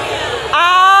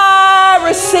 I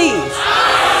receive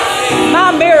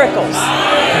my miracles.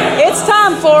 It's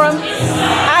time for them.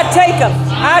 I take them.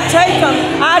 I take them.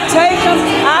 I take them.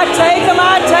 I take them.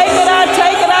 I take it. I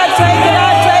take it. I take it.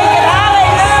 I take it.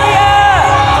 Hallelujah.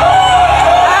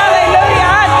 Hallelujah.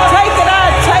 I take it.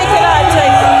 I take it. I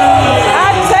take it.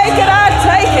 I take it. I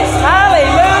take it.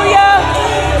 Hallelujah.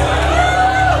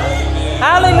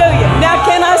 Hallelujah. Now,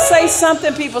 can I say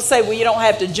something? People say, well, you don't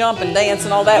have to jump and dance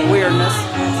and all that weirdness.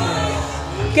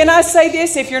 Can I say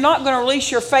this? If you're not going to release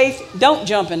your faith, don't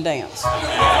jump and dance.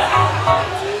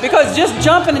 Because just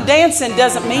jumping and dancing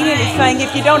doesn't mean anything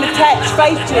if you don't attach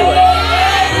faith to it.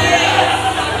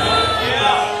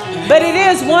 But it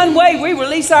is one way we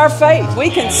release our faith. We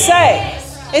can say,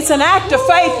 it's an act of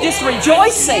faith, just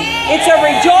rejoicing. It's a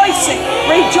rejoicing.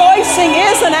 Rejoicing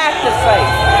is an act of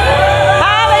faith.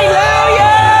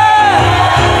 Hallelujah!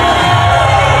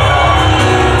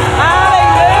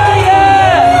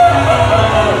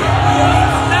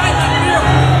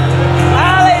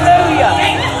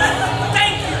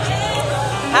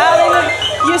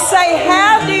 Say,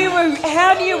 how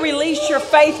do you release your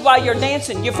faith while you're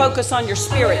dancing? You focus on your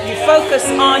spirit. You focus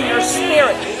on your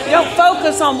spirit. You don't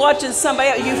focus on watching somebody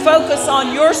else. You focus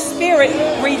on your spirit,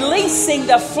 releasing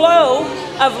the flow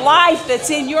of life that's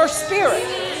in your spirit.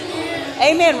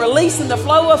 Amen. Releasing the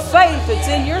flow of faith that's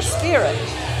in your spirit.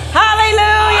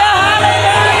 Hallelujah!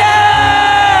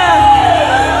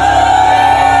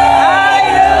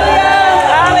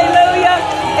 Hallelujah!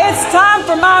 It's time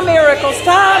for my miracles.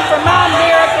 Time for my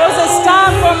miracles. It's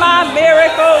time for my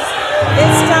miracles.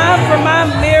 It's time for my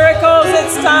miracles.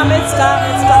 It's time. It's time.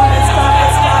 It's time. It's time.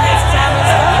 It's time. It's time.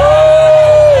 It's time.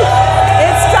 Woo!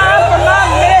 It's time for my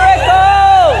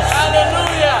miracles.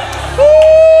 Hallelujah. Woo!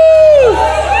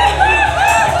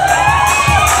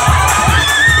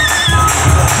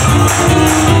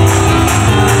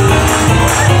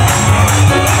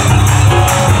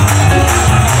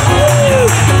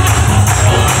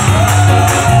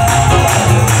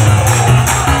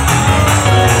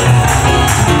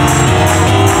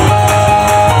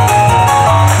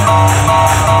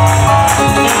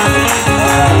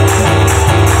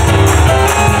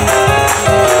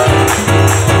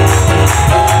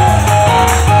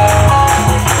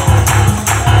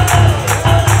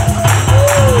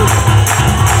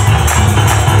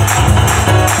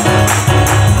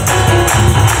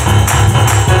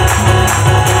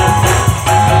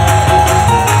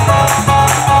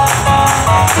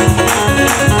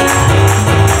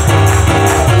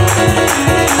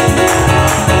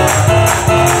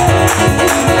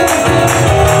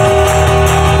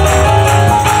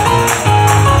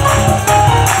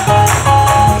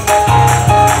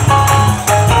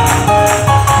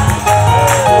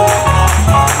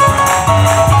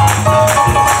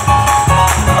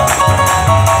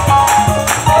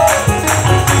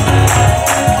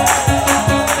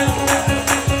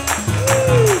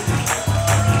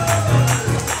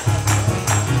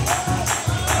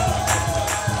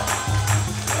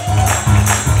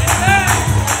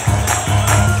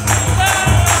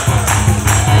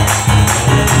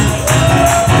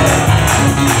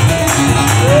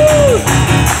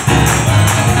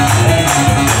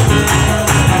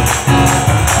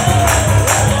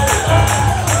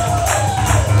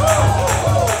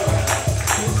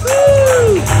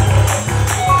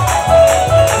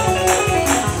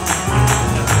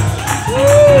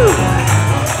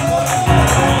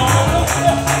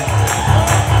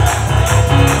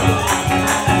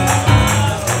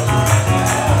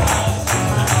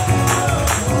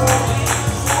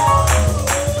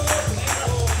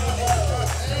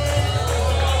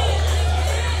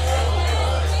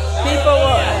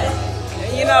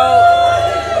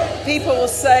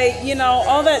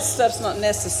 All that stuff's not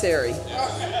necessary.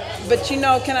 But can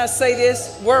I say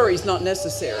this? Worry's not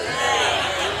necessary.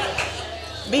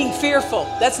 Being fearful,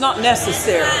 that's not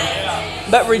necessary.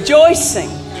 But rejoicing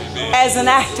as an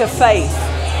act of faith,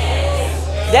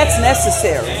 that's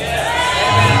necessary.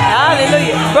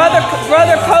 Hallelujah.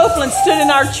 Brother Copeland stood in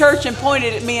our church and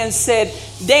pointed at me and said,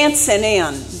 dancing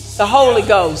in the Holy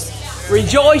Ghost,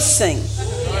 rejoicing.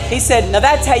 He said, now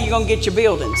that's how you're going to get your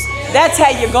buildings. That's how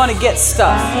you're going to get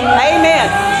stuff.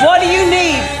 Amen. What do you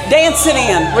need? Dance it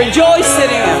in. Rejoice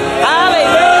it in.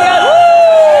 Hallelujah.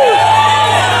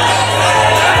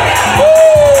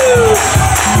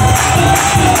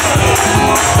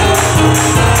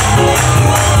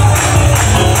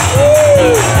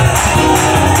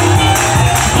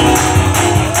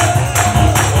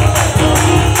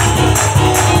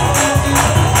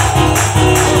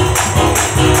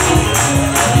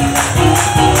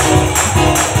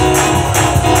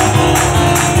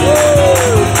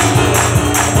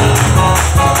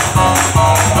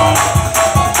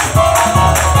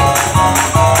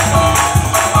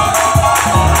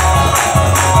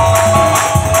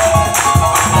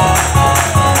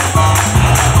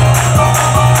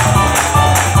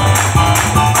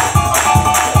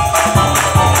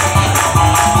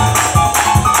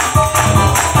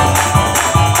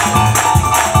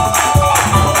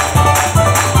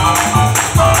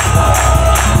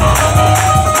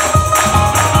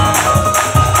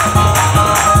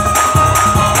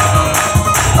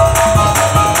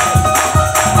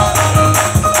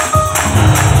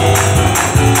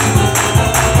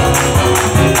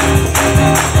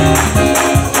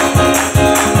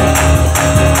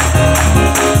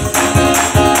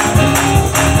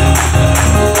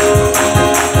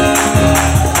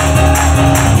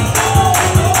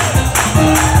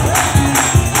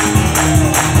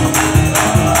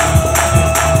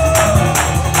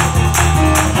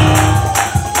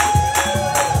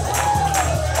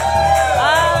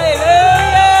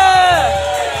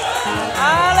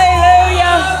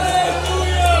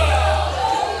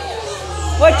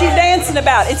 you dancing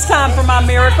about? It's time for my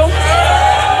miracle.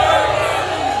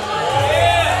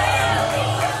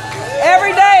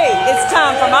 Every day, it's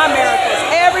time for my miracles.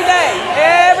 Every day,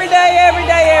 every day, every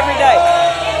day, every day.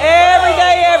 Every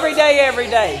day, every day, every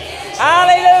day.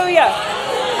 Hallelujah.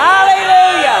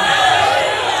 Hallelujah.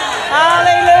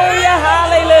 Hallelujah.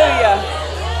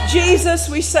 Hallelujah. Jesus,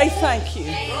 we say thank you.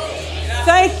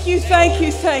 Thank you, thank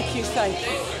you, thank you, thank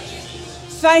you.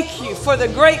 Thank you for the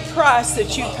great price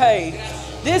that you paid.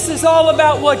 This is all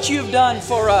about what you've done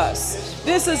for us.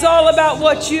 This is all about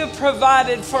what you've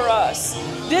provided for us.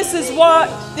 This is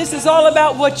all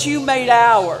about what you made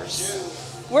ours.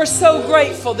 We're so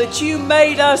grateful that you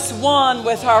made us one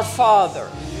with our Father.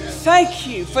 Thank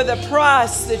you for the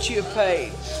price that you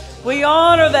paid. We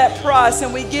honor that price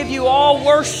and we give you all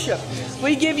worship.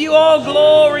 We give you all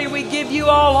glory. We give you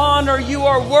all honor. You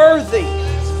are worthy.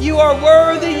 You are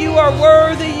worthy. You are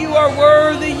worthy. You are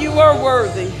worthy. You are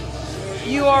worthy.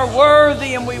 You are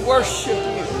worthy, and we worship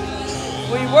you.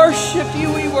 We worship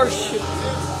you. We worship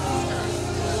you.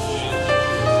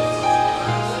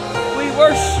 We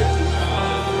worship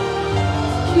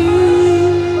you.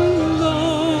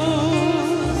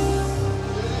 Lord,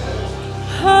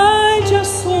 I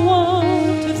just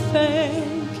want to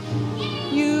thank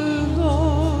you,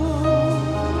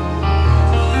 Lord.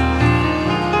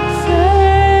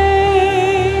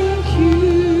 Thank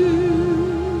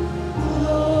you,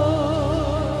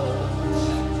 Lord.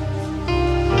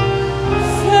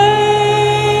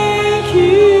 Thank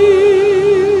you,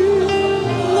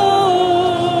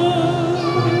 Lord.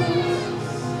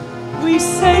 We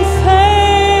say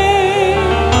thank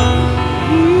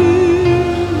you,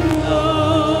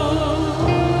 Lord.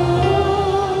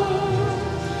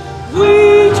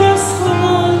 We just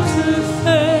want to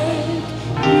thank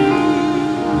you,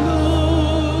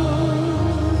 Lord.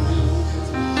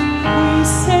 We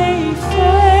say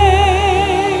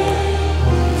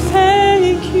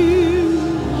thank you,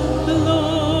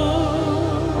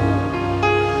 Lord.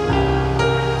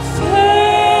 Thank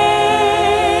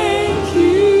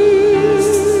you,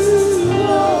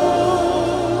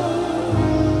 Lord.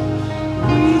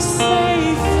 We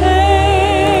say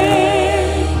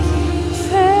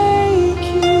thank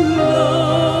you,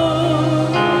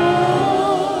 Lord.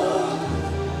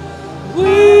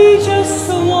 We just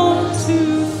want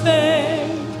to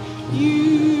thank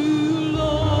you,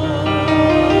 Lord.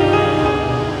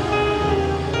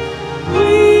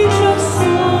 We just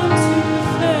want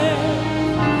to thank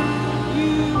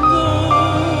you,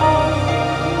 Lord.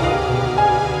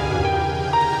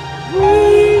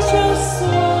 We just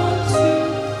want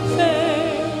to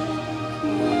thank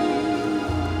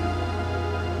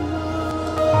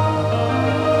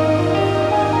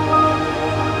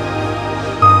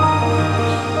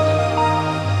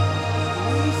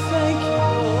we thank you,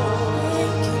 Lord.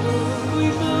 We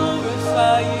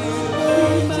glorify you.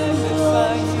 We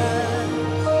magnify you.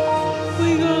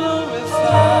 We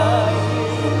glorify you.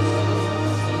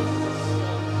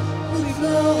 We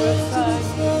glorify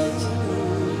you.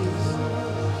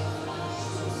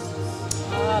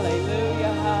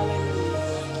 Hallelujah,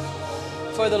 hallelujah.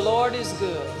 For the Lord is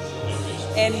good,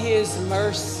 and his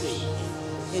mercy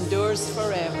endures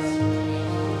forever.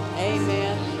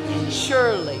 Amen.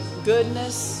 Surely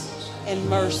goodness and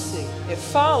mercy, it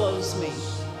follows me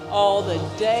all the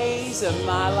days of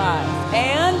my life,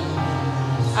 and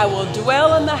I will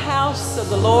dwell in the house of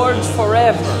the Lord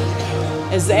forever.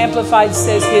 As the Amplified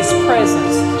says, his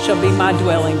presence shall be my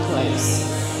dwelling place.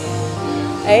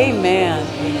 Amen.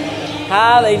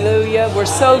 Hallelujah. We're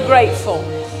so grateful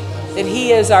that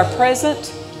he is our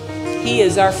present, he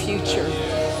is our future.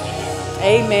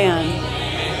 Amen.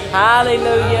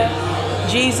 Hallelujah.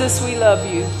 Jesus, we love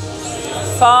you.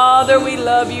 Father, we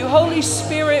love you. Holy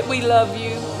Spirit, we love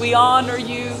you. We honor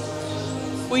you.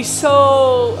 We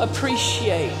so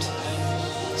appreciate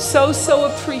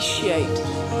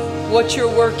what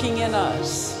you're working in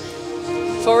us.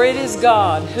 For it is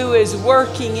God who is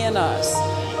working in us,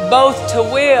 both to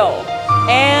will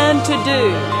and to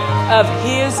do of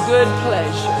his good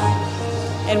pleasure.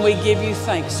 And we give you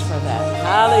thanks for that.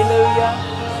 Hallelujah.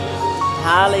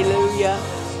 Hallelujah.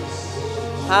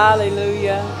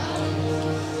 Hallelujah.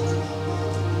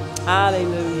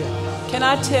 Hallelujah. Can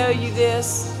I tell you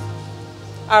this?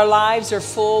 Our lives are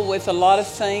full with a lot of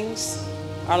things.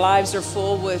 Our lives are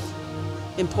full with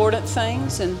important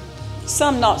things and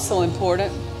some not so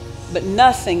important, but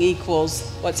nothing equals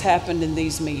what's happened in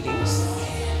these meetings.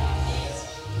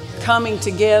 Coming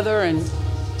together and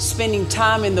spending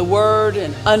time in the Word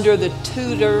and under the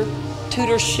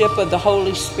tutorship of the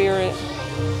Holy Spirit.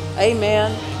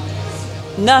 Amen.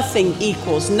 Nothing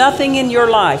equals, nothing in your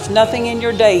life, nothing in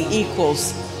your day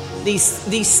equals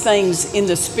these things in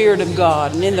the Spirit of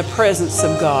God and in the presence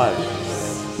of God.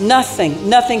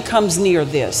 Nothing comes near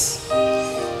this.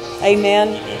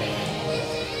 Amen.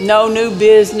 No new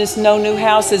business, no new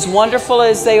house. As wonderful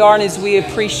as they are and as we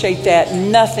appreciate that,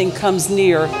 nothing comes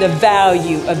near the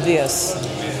value of this.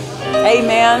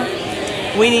 Amen.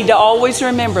 We need to always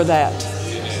remember that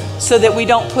so that we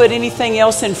don't put anything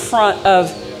else in front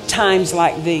of times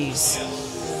like these.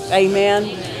 Amen.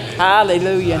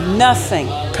 Hallelujah. Nothing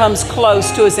comes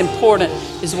close to as important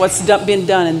as what's been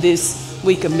done in this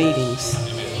week of meetings.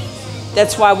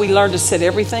 That's why we learn to set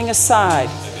everything aside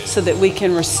so that we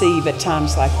can receive at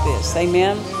times like this.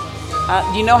 Amen.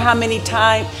 Do you know how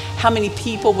many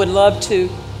people would love to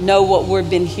know what we've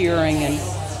been hearing and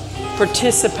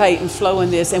participate and flow in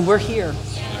this? And we're here.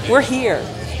 We're here.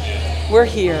 We're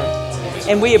here.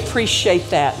 And we appreciate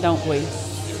that, don't we?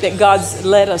 That God's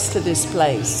led us to this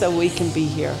place so we can be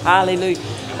here. Hallelujah.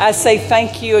 I say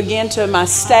thank you again to my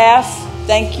staff.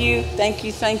 Thank you, thank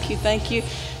you, thank you, thank you.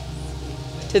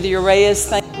 To the Arrayas,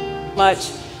 thank you so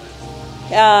much.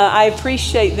 I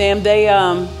appreciate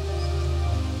them.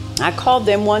 I called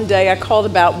them one day. I called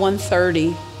about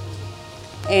 1:30,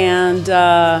 and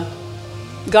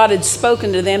God had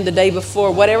spoken to them the day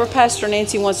before. Whatever Pastor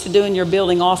Nancy wants to do in your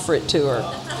building, offer it to her.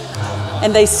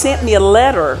 And they sent me a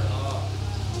letter,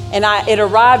 and it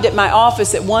arrived at my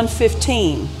office at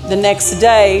 1:15. The next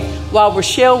day, while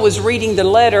Rochelle was reading the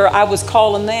letter, I was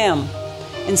calling them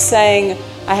and saying,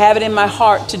 I have it in my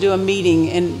heart to do a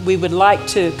meeting, and we would like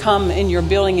to come in your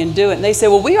building and do it. And they said,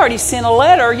 well, we already sent a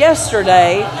letter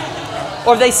yesterday.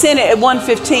 Or they sent it at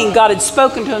 1:15. God had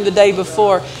spoken to them the day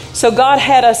before. So God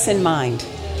had us in mind.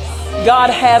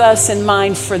 God had us in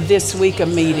mind for this week of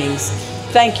meetings.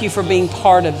 Thank you for being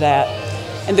part of that.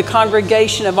 And the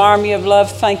congregation of Army of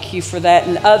Love, thank you for that.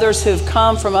 And others who have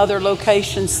come from other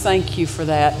locations, thank you for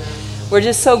that. We're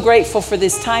just so grateful for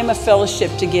this time of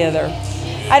fellowship together.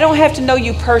 I don't have to know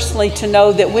you personally to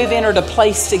know that we've entered a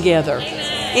place together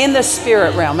in the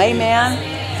spirit realm. Amen.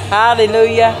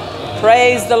 Hallelujah.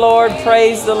 Praise the Lord.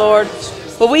 Praise the Lord.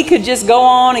 Well, we could just go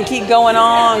on and keep going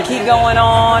on, keep going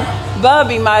on.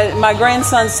 Bubby, my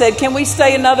grandson, said, can we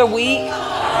stay another week?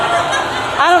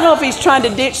 I don't know if he's trying to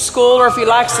ditch school or if he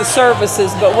likes the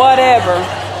services, but whatever.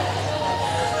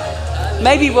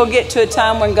 Maybe we'll get to a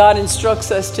time when God instructs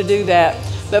us to do that.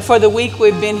 But for the week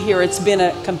we've been here, it's been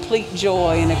a complete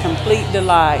joy and a complete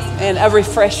delight and a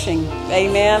refreshing.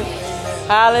 Amen.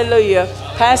 Hallelujah.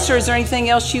 Pastor, is there anything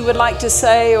else you would like to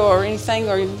say or anything?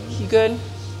 Are you good?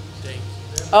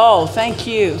 Oh, thank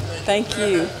you. Thank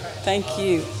you. Thank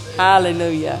you.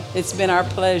 Hallelujah. It's been our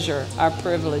pleasure, our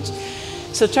privilege.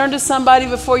 So turn to somebody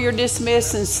before you're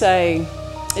dismissed and say,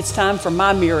 it's time for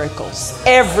my miracles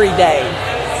every day.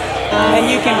 And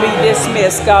you can be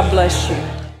dismissed. God bless you.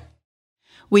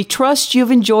 We trust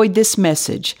you've enjoyed this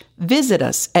message. Visit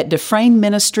us at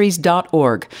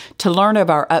DufresneMinistries.org to learn of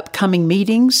our upcoming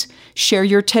meetings, share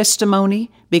your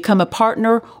testimony, become a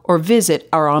partner, or visit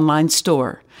our online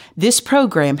store. This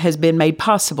program has been made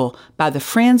possible by the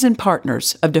friends and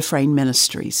partners of Dufresne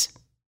Ministries.